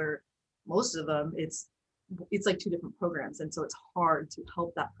field, where most of them, it's like two different programs. And so it's hard to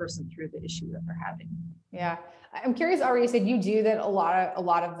help that person through the issue that they're having. Yeah. I'm curious, Ari, you said you do that a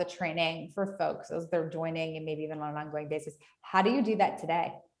lot of the training for folks as they're joining and maybe even on an ongoing basis. How do you do that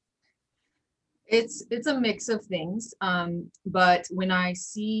today? It's a mix of things. But when I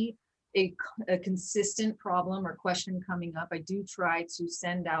see a consistent problem or question coming up, I do try to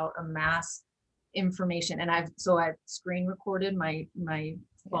send out a mass information. And I've screen recorded my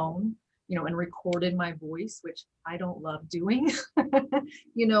phone, and recorded my voice, which I don't love doing,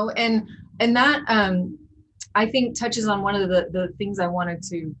 and that I think touches on one of the things I wanted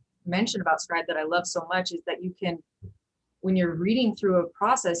to mention about Scribe that I love so much, is that you can, when you're reading through a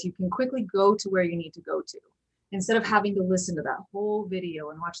process, you can quickly go to where you need to go to, instead of having to listen to that whole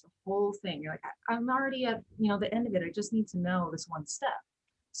video and watch the whole thing. You're like, I'm already at, the end of it. I just need to know this one step.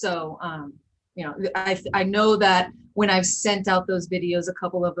 So, I know that when I've sent out those videos, a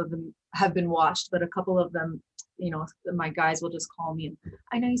couple of them have been watched, but a couple of them, my guys will just call me and,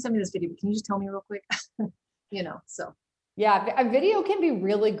 I know you sent me this video, but can you just tell me real quick? So. Yeah, a video can be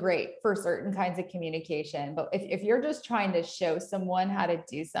really great for certain kinds of communication, but if you're just trying to show someone how to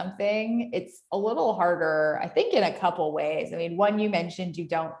do something, it's a little harder, I think, in a couple ways. I mean, one, you mentioned you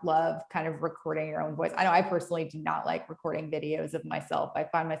don't love kind of recording your own voice. I know I personally do not like recording videos of myself. I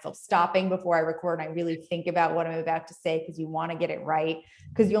find myself stopping before I record and I really think about what I'm about to say, because you want to get it right,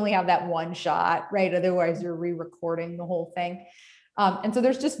 because you only have that one shot, right? Otherwise, you're re-recording the whole thing. And so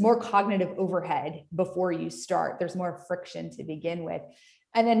there's just more cognitive overhead before you start. There's more friction to begin with.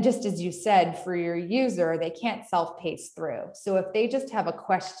 And then, just as you said, for your user, they can't self-pace through. So if they just have a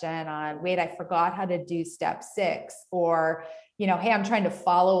question on, wait, I forgot how to do step 6, or, hey, I'm trying to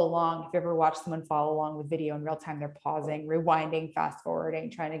follow along. If you ever watch someone follow along with video in real time, they're pausing, rewinding, fast forwarding,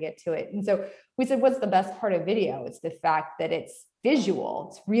 trying to get to it. And so we said, what's the best part of video? It's the fact that it's visual.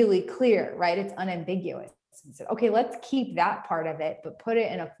 It's really clear, right? It's unambiguous. And said, okay, let's keep that part of it, but put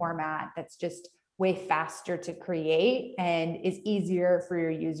it in a format that's just way faster to create and is easier for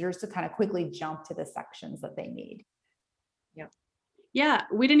your users to kind of quickly jump to the sections that they need. Yeah,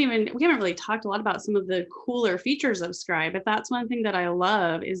 we haven't really talked a lot about some of the cooler features of Scribe, but that's one thing that I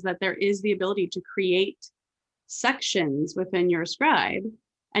love, is that there is the ability to create sections within your Scribe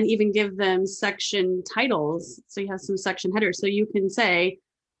and even give them section titles. So you have some section headers. So you can say,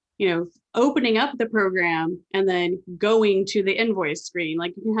 opening up the program and then going to the invoice screen.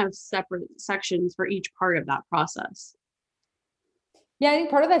 Like, you can have separate sections for each part of that process. Yeah, I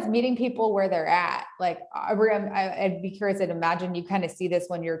think part of that's meeting people where they're at. Like, I'd be curious, I'd imagine you kind of see this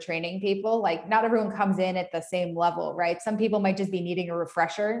when you're training people. Like, not everyone comes in at the same level, right? Some people might just be needing a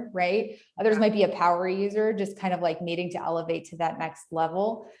refresher, right? Others might be a power user, just kind of like needing to elevate to that next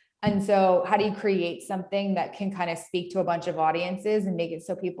level. And so how do you create something that can kind of speak to a bunch of audiences and make it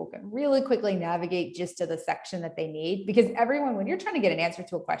so people can really quickly navigate just to the section that they need? Because everyone, when you're trying to get an answer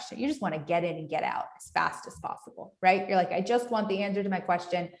to a question, you just want to get in and get out as fast as possible, right? You're like, I just want the answer to my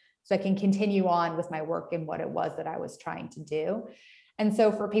question so I can continue on with my work and what it was that I was trying to do. And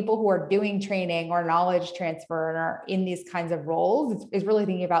so for people who are doing training or knowledge transfer and are in these kinds of roles, it's really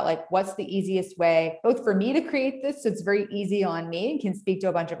thinking about, like, what's the easiest way, both for me to create this, so it's very easy on me and can speak to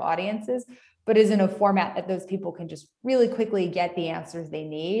a bunch of audiences, but is in a format that those people can just really quickly get the answers they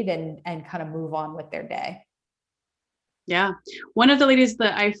need and kind of move on with their day. Yeah. One of the ladies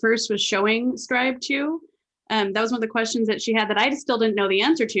that I first was showing Scribe to, that was one of the questions that she had that I still didn't know the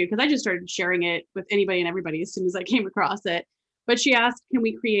answer to, because I just started sharing it with anybody and everybody as soon as I came across it. But she asked, can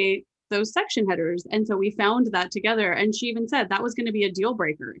we create those section headers? And so we found that together. And she even said that was going to be a deal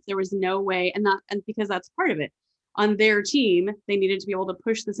breaker if there was no way, and because that's part of it. On their team, they needed to be able to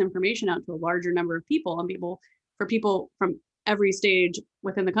push this information out to a larger number of people, and for people from every stage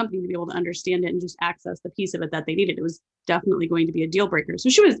within the company to be able to understand it and just access the piece of it that they needed. It was definitely going to be a deal breaker. So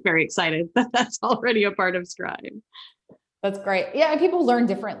she was very excited that that's already a part of Scribe. That's great. Yeah, and people learn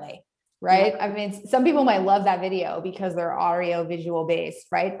differently. Right. Yeah. I mean, some people might love that video because they're audio visual based,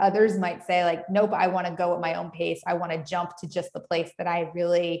 right? Others might say, like, nope, I want to go at my own pace. I want to jump to just the place that I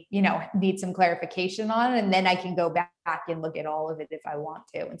really, need some clarification on. And then I can go back and look at all of it if I want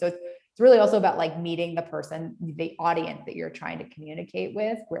to. And so it's really also about, like, meeting the person, the audience that you're trying to communicate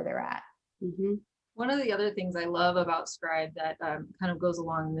with, where they're at. Mm-hmm. One of the other things I love about Scribe that kind of goes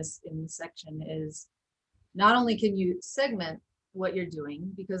along in this section is not only can you segment what you're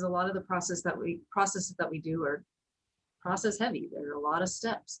doing, because a lot of the processes that we do are process heavy. There are a lot of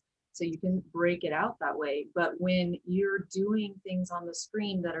steps, so you can break it out that way. But when you're doing things on the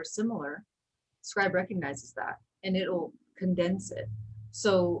screen that are similar, Scribe recognizes that and it'll condense it.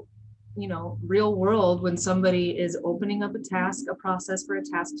 So, real world, when somebody is opening up a process for a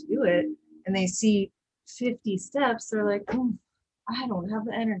task to do it, and they see 50 steps, they're like, I don't have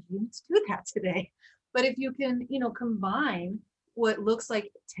the energy to do that today. But if you can, combine what looks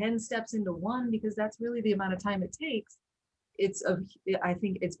like 10 steps into one, because that's really the amount of time it takes, I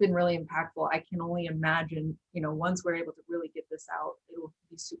think it's been really impactful. I can only imagine, once we're able to really get this out, it will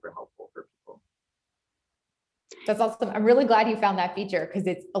be super helpful. That's awesome. I'm really glad you found that feature because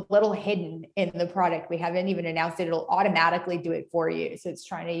it's a little hidden in the product. We haven't even announced it. It'll automatically do it for you. So it's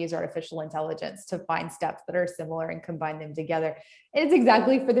trying to use artificial intelligence to find steps that are similar and combine them together. And it's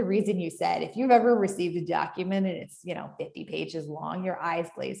exactly for the reason you said. If you've ever received a document and it's, 50 pages long, your eyes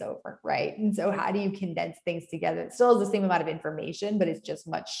glaze over, right? And so how do you condense things together? It still has the same amount of information, but it's just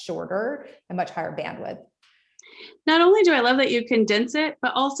much shorter and much higher bandwidth. Not only do I love that you condense it,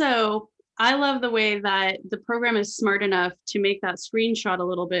 but also I love the way that the program is smart enough to make that screenshot a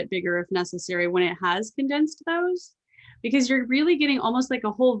little bit bigger if necessary when it has condensed those, because you're really getting almost like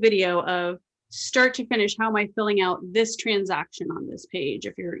a whole video of start to finish. How am I filling out this transaction on this page?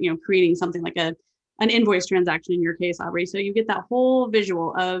 If you're, creating something like an invoice transaction in your case, Aubrey. So you get that whole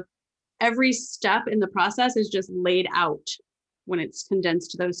visual of every step in the process is just laid out when it's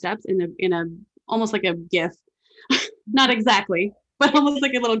condensed to those steps in a almost like a GIF. Not exactly, but almost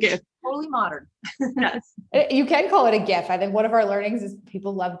like a little GIF. Totally modern. Yes. You can call it a GIF. I think one of our learnings is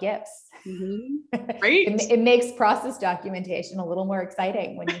people love GIFs. Mm-hmm. Right. It makes process documentation a little more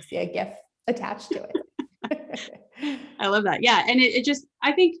exciting when you see a GIF attached to it. I love that. Yeah. And it just,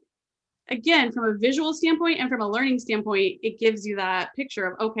 I think, again, from a visual standpoint and from a learning standpoint, it gives you that picture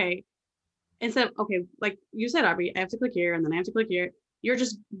of, okay, instead of, okay, like you said, Aubrey, I have to click here and then I have to click here. You're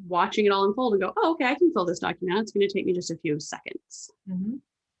just watching it all unfold and go, oh, okay, I can fill this document out. It's going to take me just a few seconds. Mm-hmm.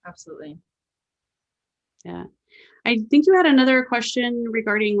 Absolutely. Yeah. I think you had another question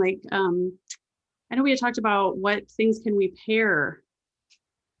regarding I know we had talked about what things can we pair.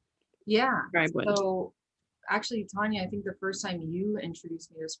 Yeah. Scribe with. So actually, Tanya, I think the first time you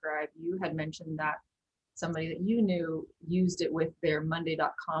introduced me to Scribe, you had mentioned that somebody that you knew used it with their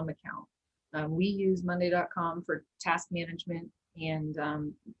Monday.com account. We use Monday.com for task management and,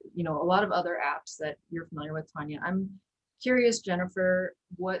 a lot of other apps that you're familiar with, Tanya. I'm curious, Jennifer,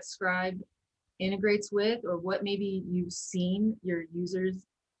 what Scribe integrates with, or what maybe you've seen your users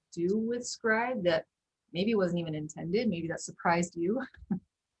do with Scribe that maybe wasn't even intended, maybe that surprised you.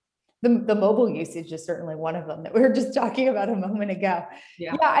 The mobile usage is certainly one of them that we were just talking about a moment ago.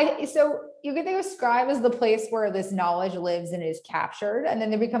 Yeah. So you can think of Scribe as the place where this knowledge lives and is captured. And then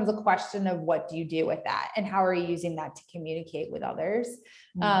there becomes a question of what do you do with that? And how are you using that to communicate with others?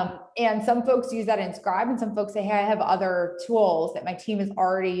 Mm-hmm. And some folks use that in Scribe, and some folks say, hey, I have other tools that my team is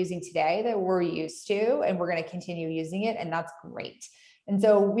already using today that we're used to, and we're going to continue using it. And that's great. And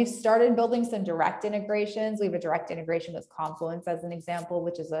so we've started building some direct integrations. We have a direct integration with Confluence as an example,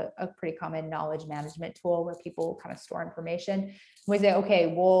 which is a pretty common knowledge management tool where people kind of store information. We say,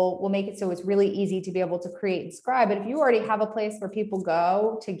 okay, we'll make it so it's really easy to be able to create and Scribe. But if you already have a place where people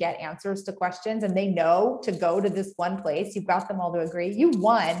go to get answers to questions and they know to go to this one place, you've got them all to agree, you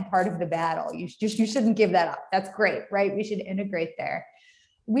won part of the battle. You shouldn't give that up. That's great, right? We should integrate there.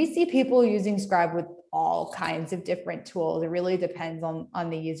 We see people using Scribe with all kinds of different tools. It really depends on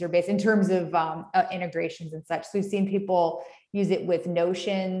the user base in terms of integrations and such. So we've seen people use it with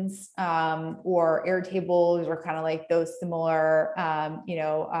Notions or Airtables or kind of like those similar, kind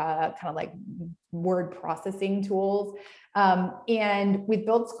of like word processing tools. And we've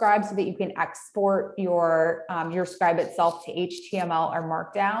built Scribe so that you can export your Scribe itself to HTML or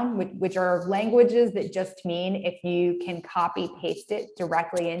Markdown, which are languages that just mean if you can copy paste it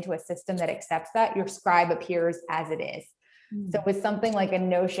directly into a system that accepts that, your Scribe appears as it is. So with something like a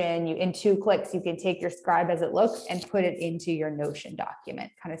Notion, in 2 clicks, you can take your Scribe as it looks and put it into your Notion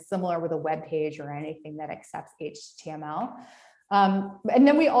document, kind of similar with a web page or anything that accepts HTML. And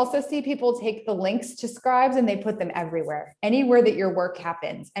then we also see people take the links to Scribes and they put them everywhere, anywhere that your work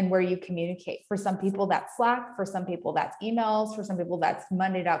happens and where you communicate. For some people, that's Slack. For some people, that's emails. For some people, that's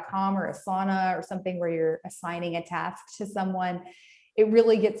Monday.com or Asana or something where you're assigning a task to someone. It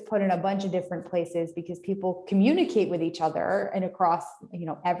really gets put in a bunch of different places because people communicate with each other and across,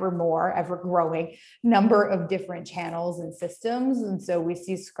 ever growing number of different channels and systems. And so we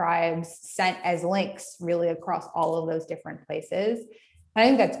see Scribes sent as links really across all of those different places. And I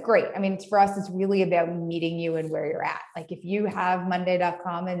think that's great. I mean, for us, it's really about meeting you and where you're at. Like if you have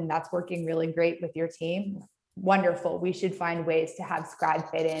Monday.com and that's working really great with your team, wonderful. We should find ways to have Scribe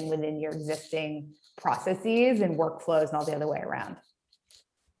fit in within your existing processes and workflows and all the other way around.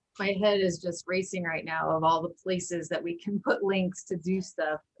 My head is just racing right now of all the places that we can put links to do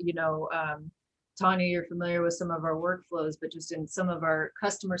stuff. Tanya, you're familiar with some of our workflows, but just in some of our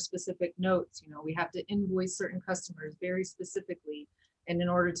customer specific notes, we have to invoice certain customers very specifically. And in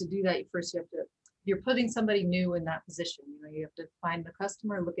order to do that, first you're putting somebody new in that position. You have to find the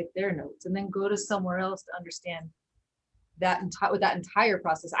customer, look at their notes, and then go to somewhere else to understand what that entire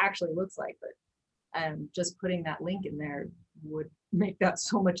process actually looks like. But just putting that link in there would make that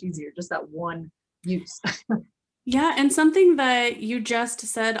so much easier, just that one use. Yeah, and something that you just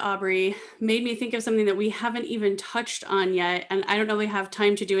said, Aubrey, made me think of something that we haven't even touched on yet. And I don't know if we have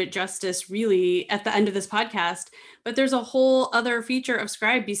time to do it justice really at the end of this podcast, but there's a whole other feature of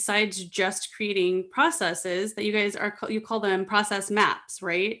Scribe besides just creating processes that you guys you call them process maps,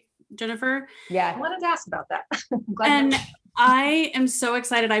 right, Jennifer? I Yeah. wanted to ask about that. I'm glad you And mentioned I am so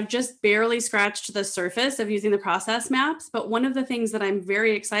excited. I've just barely scratched the surface of using the process maps. But one of the things that I'm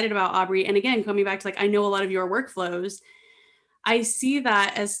very excited about, Aubrey, and again, coming back to like, I know a lot of your workflows, I see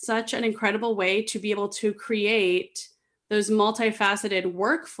that as such an incredible way to be able to create those multifaceted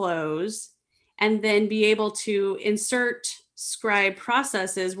workflows and then be able to insert Scribe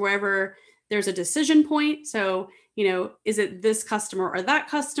processes wherever there's a decision point. So, is it this customer or that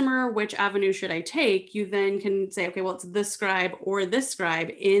customer? Which avenue should I take? You then can say, okay, well, it's this Scribe or this Scribe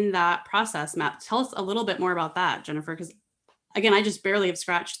in that process map. Tell us a little bit more about that, Jennifer, because again, I just barely have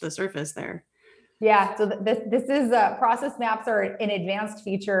scratched the surface there. Yeah, so this is process maps are an advanced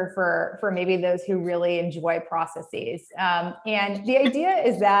feature for maybe those who really enjoy processes. And the idea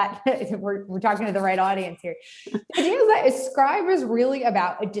is that we're talking to the right audience here. The idea is that a Scribe is really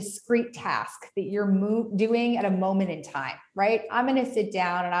about a discrete task that you're doing at a moment in time, right? I'm going to sit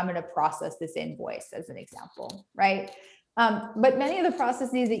down and I'm going to process this invoice as an example, right? But many of the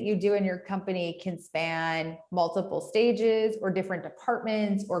processes that you do in your company can span multiple stages or different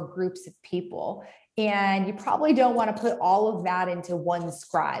departments or groups of people. And you probably don't want to put all of that into one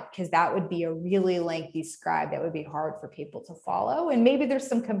Scribe because that would be a really lengthy Scribe that would be hard for people to follow. And maybe there's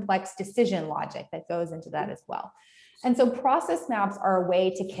some complex decision logic that goes into that as well. And so process maps are a way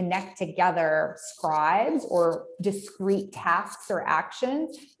to connect together Scribes or discrete tasks or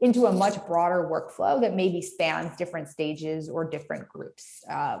actions into a much broader workflow that maybe spans different stages or different groups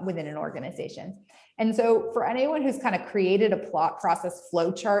within an organization. And so for anyone who's kind of created a plot process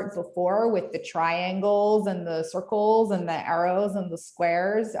flow chart before with the triangles and the circles and the arrows and the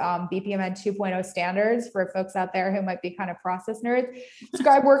squares, BPMN 2.0 standards for folks out there who might be kind of process nerds,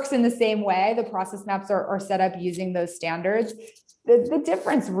 Scribe works in the same way. The process maps are set up using those standards. The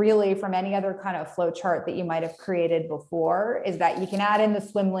difference really from any other kind of flow chart that you might have created before is that you can add in the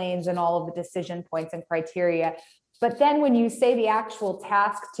swim lanes and all of the decision points and criteria. But then when you say the actual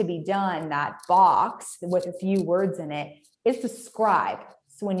task to be done, that box with a few words in it is the Scribe.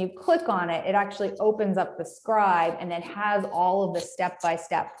 So when you click on it, it actually opens up the Scribe and then has all of the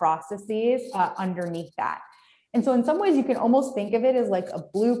step-by-step processes underneath that. And so in some ways, you can almost think of it as like a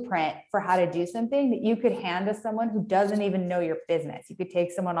blueprint for how to do something that you could hand to someone who doesn't even know your business. You could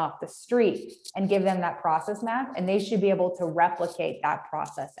take someone off the street and give them that process map, and they should be able to replicate that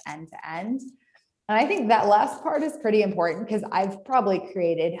process end to end. And I think that last part is pretty important because I've probably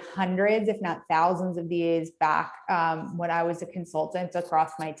created hundreds, if not thousands of these back when I was a consultant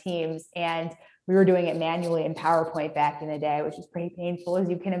across my teams. And we were doing it manually in PowerPoint back in the day, which is pretty painful, as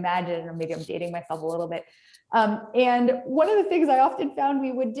you can imagine, or maybe I'm dating myself a little bit. And one of the things I often found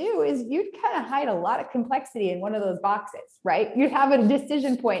we would do is you'd kind of hide a lot of complexity in one of those boxes, right? You'd have a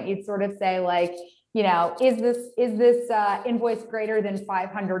decision point. You'd sort of say like, is this invoice greater than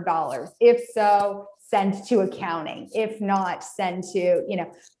 $500? If so, send to accounting. If not, send to,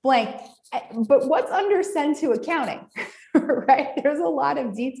 blank. But what's under send to accounting, right? There's a lot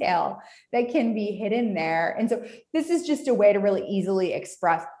of detail that can be hidden there. And so this is just a way to really easily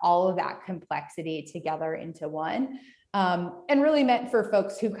express all of that complexity together into one. And really meant for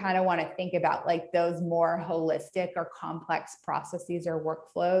folks who kind of want to think about like those more holistic or complex processes or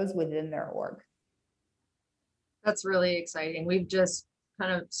workflows within their org. That's really exciting. We've just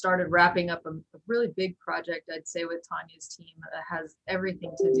kind of started wrapping up a really big project, I'd say, with Tanya's team that has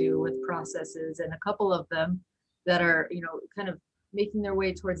everything to do with processes, and a couple of them that are, kind of making their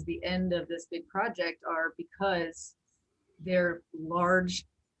way towards the end of this big project are because they're large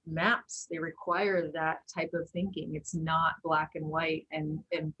maps. They require that type of thinking. It's not black and white. And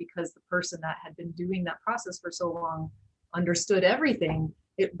because the person that had been doing that process for so long understood everything,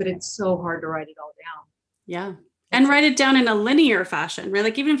 but it's so hard to write it all down. Yeah. And write it down in a linear fashion, right?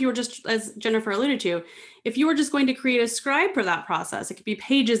 Like even if you were just, as Jennifer alluded to, if you were just going to create a Scribe for that process, it could be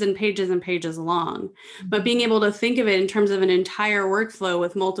pages and pages and pages long. But being able to think of it in terms of an entire workflow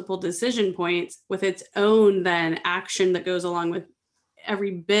with multiple decision points with its own then action that goes along with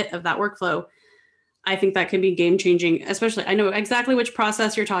every bit of that workflow, I think that can be game changing, especially I know exactly which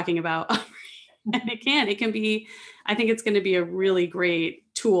process you're talking about. And it can be, I think it's going to be a really great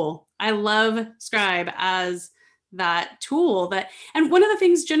tool. I love Scribe as that tool and one of the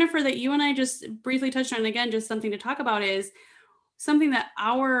things, Jennifer, that you and I just briefly touched on, again, just something to talk about, is something that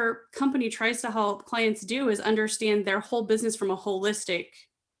our company tries to help clients do is understand their whole business from a holistic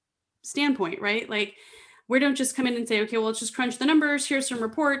standpoint, right? Like We don't just come in and say, okay, well, let's just crunch the numbers. Here's some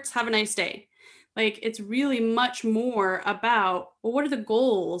reports. Have a nice day. Like, it's really much more about, well, what are the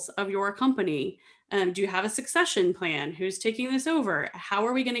goals of your company? Do you have a succession plan? Who's taking this over? How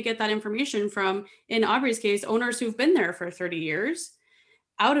are we going to get that information from, in Aubrey's case, owners who've been there for 30 years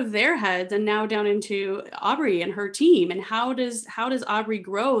out of their heads and now down into Aubrey and her team? And how does Aubrey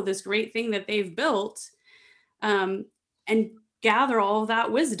grow this great thing that they've built, and gather all of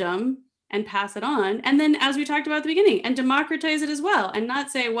that wisdom and pass it on? And then, as we talked about at the beginning, and democratize it as well, and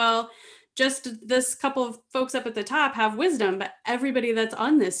not say, well, just this couple of folks up at the top have wisdom, but everybody that's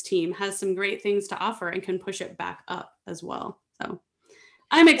on this team has some great things to offer and can push it back up as well. So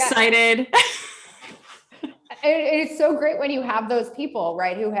I'm excited. It's so great when you have those people,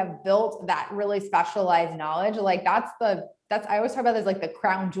 right, who have built that really specialized knowledge. Like that's I always talk about this, like the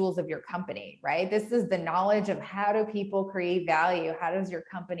crown jewels of your company, right? This is the knowledge of how do people create value? How does your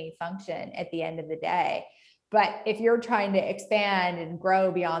company function at the end of the day? But if you're trying to expand and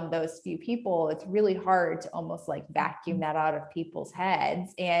grow beyond those few people, it's really hard to almost like vacuum that out of people's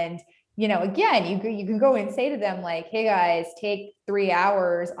heads. And, you know, again, you can go and say to them like, hey guys, take 3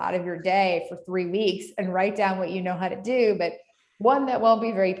 hours out of your day for 3 weeks and write down what you know how to do. But one, that won't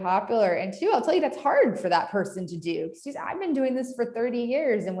be very popular. And two, I'll tell you, that's hard for that person to do. Because I've been doing this for 30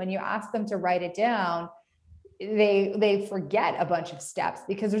 years. And when you ask them to write it down, they forget a bunch of steps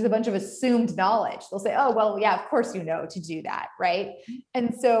because there's a bunch of assumed knowledge. They'll say, oh, well, yeah, of course, you know to do that. Right.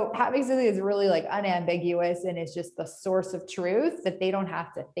 And so having something that's really like unambiguous and it's just the source of truth that they don't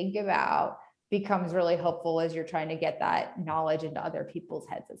have to think about becomes really helpful as you're trying to get that knowledge into other people's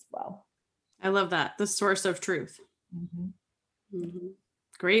heads as well. I love that. The source of truth. Mm-hmm. Mm-hmm.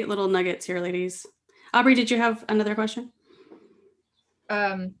 Great little nuggets here, ladies. Aubrey, did you have another question?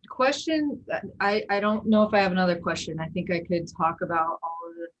 Question. I don't know if I have another question. I think I could talk about all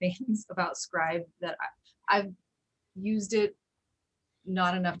of the things about Scribe that I've used it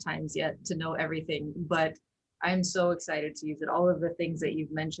not enough times yet to know everything, but I'm so excited to use it. All of the things that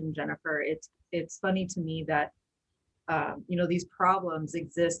you've mentioned, Jennifer, it's funny to me that, you know, these problems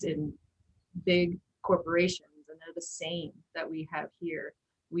exist in big corporations and they're the same that we have here.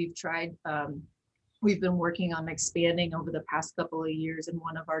 We've tried, we've been working on expanding over the past couple of years in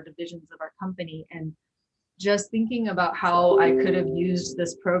one of our divisions of our company, and just thinking about how I could have used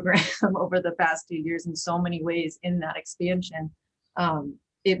this program over the past 2 years in so many ways in that expansion.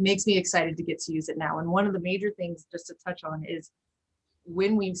 It makes me excited to get to use it now. And one of the major things just to touch on is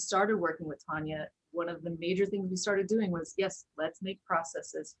when we started working with Tanya, one of the major things we started doing was, yes, let's make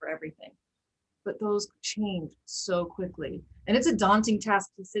processes for everything. But those change so quickly. And it's a daunting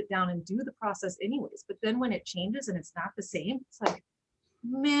task to sit down and do the process anyways. But then when it changes and it's not the same, it's like,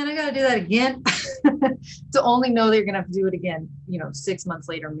 man, I gotta do that again. To only know that you're gonna have to do it again, you know, 6 months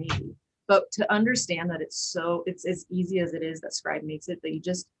later, maybe. But to understand that it's as easy as it is that Scribe makes it, that you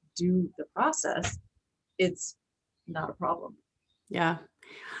just do the process, it's not a problem. Yeah.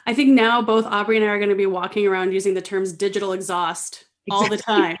 I think now both Aubrey and I are going to be walking around using the terms digital exhaust all the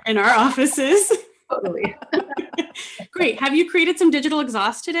time in our offices. Totally. Great. Have you created some digital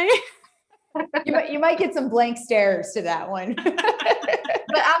exhaust today? You might get some blank stares to that one.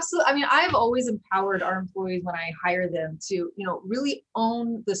 But absolutely, I mean, I've always empowered our employees when I hire them to, you know, really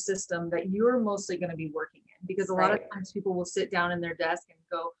own the system that you're mostly going to be working in, because a lot of times people will sit down in their desk and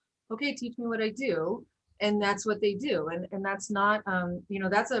go, okay, teach me what I do. And that's what they do. And that's not, you know,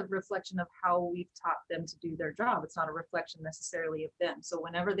 that's a reflection of how we've taught them to do their job. It's not a reflection necessarily of them. So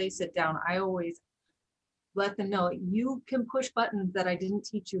whenever they sit down, I always let them know you can push buttons that I didn't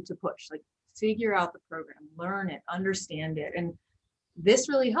teach you to push. Like, figure out the program, learn it, understand it. And this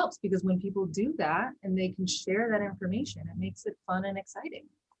really helps because when people do that and they can share that information, it makes it fun and exciting.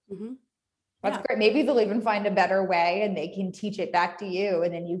 Mm-hmm. That's great. Maybe they'll even find a better way and they can teach it back to you.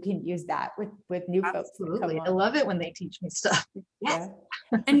 And then you can use that with new folks. Absolutely. I love it when they teach me stuff. Yes.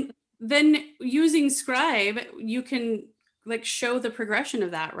 Yeah. And then using Scribe, you can like show the progression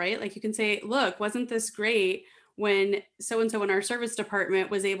of that, right? Like you can say, look, wasn't this great when so-and-so in our service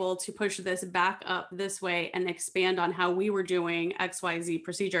department was able to push this back up this way and expand on how we were doing XYZ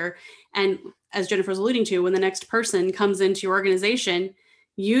procedure. And as Jennifer was alluding to, when the next person comes into your organization,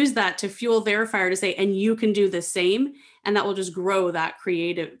 use that to fuel their fire to say, and you can do the same. And that will just grow that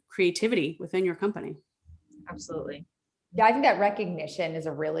creativity within your company. Absolutely. Yeah, I think that recognition is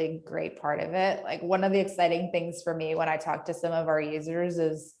a really great part of it. Like one of the exciting things for me when I talk to some of our users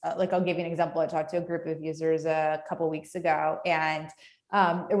is like, I'll give you an example. I talked to a group of users a couple of weeks ago, and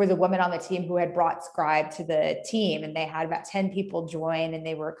there was a woman on the team who had brought Scribe to the team, and they had about 10 people join, and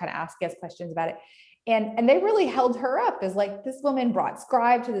they were kind of asking us questions about it. And they really held her up as like, this woman brought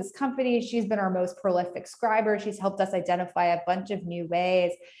Scribe to this company. She's been our most prolific scriber. She's helped us identify a bunch of new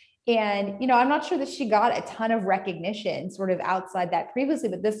ways. And, I'm not sure that she got a ton of recognition sort of outside that previously,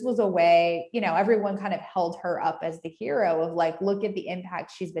 but this was a way, everyone kind of held her up as the hero of like, look at the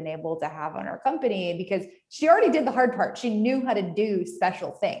impact she's been able to have on our company, because she already did the hard part. She knew how to do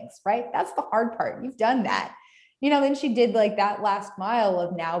special things, right? That's the hard part. You've done that. Then she did like that last mile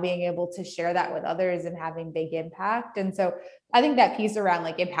of now being able to share that with others and having big impact. And so I think that piece around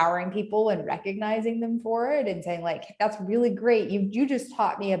like empowering people and recognizing them for it and saying like, that's really great. You just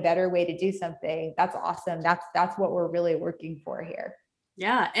taught me a better way to do something. That's awesome. That's what we're really working for here.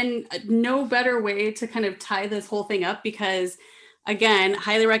 Yeah. And no better way to kind of tie this whole thing up, because again,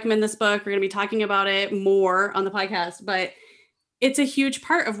 highly recommend this book. We're going to be talking about it more on the podcast, but it's a huge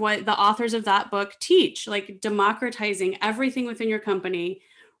part of what the authors of that book teach, like democratizing everything within your company,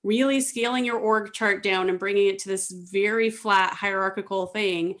 really scaling your org chart down and bringing it to this very flat hierarchical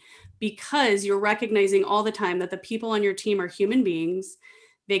thing, because you're recognizing all the time that the people on your team are human beings.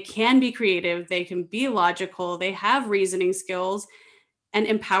 They can be creative, they can be logical, they have reasoning skills, and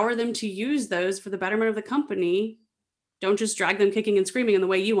empower them to use those for the betterment of the company. Don't just drag them kicking and screaming in the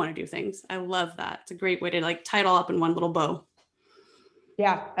way you want to do things. I love that. It's a great way to like tie it all up in one little bow.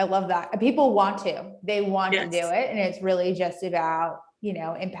 Yeah, I love that. People want to, they want Yes. to do it. And it's really just about,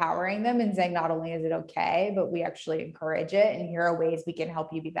 empowering them and saying, not only is it okay, but we actually encourage it. And here are ways we can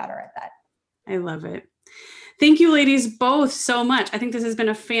help you be better at that. I love it. Thank you, ladies, both so much. I think this has been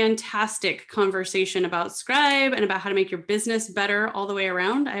a fantastic conversation about Scribe and about how to make your business better all the way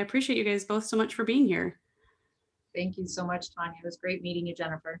around. I appreciate you guys both so much for being here. Thank you so much, Tanya. It was great meeting you,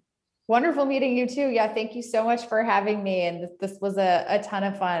 Jennifer. Wonderful meeting you too. Yeah. Thank you so much for having me. And this was a ton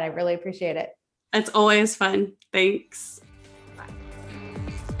of fun. I really appreciate it. It's always fun. Thanks.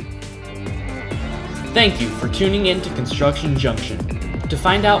 Thank you for tuning in to Construction Junction. To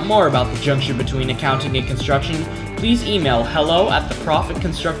find out more about the junction between accounting and construction, please email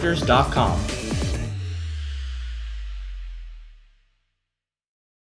hello@theprofitconstructors.com.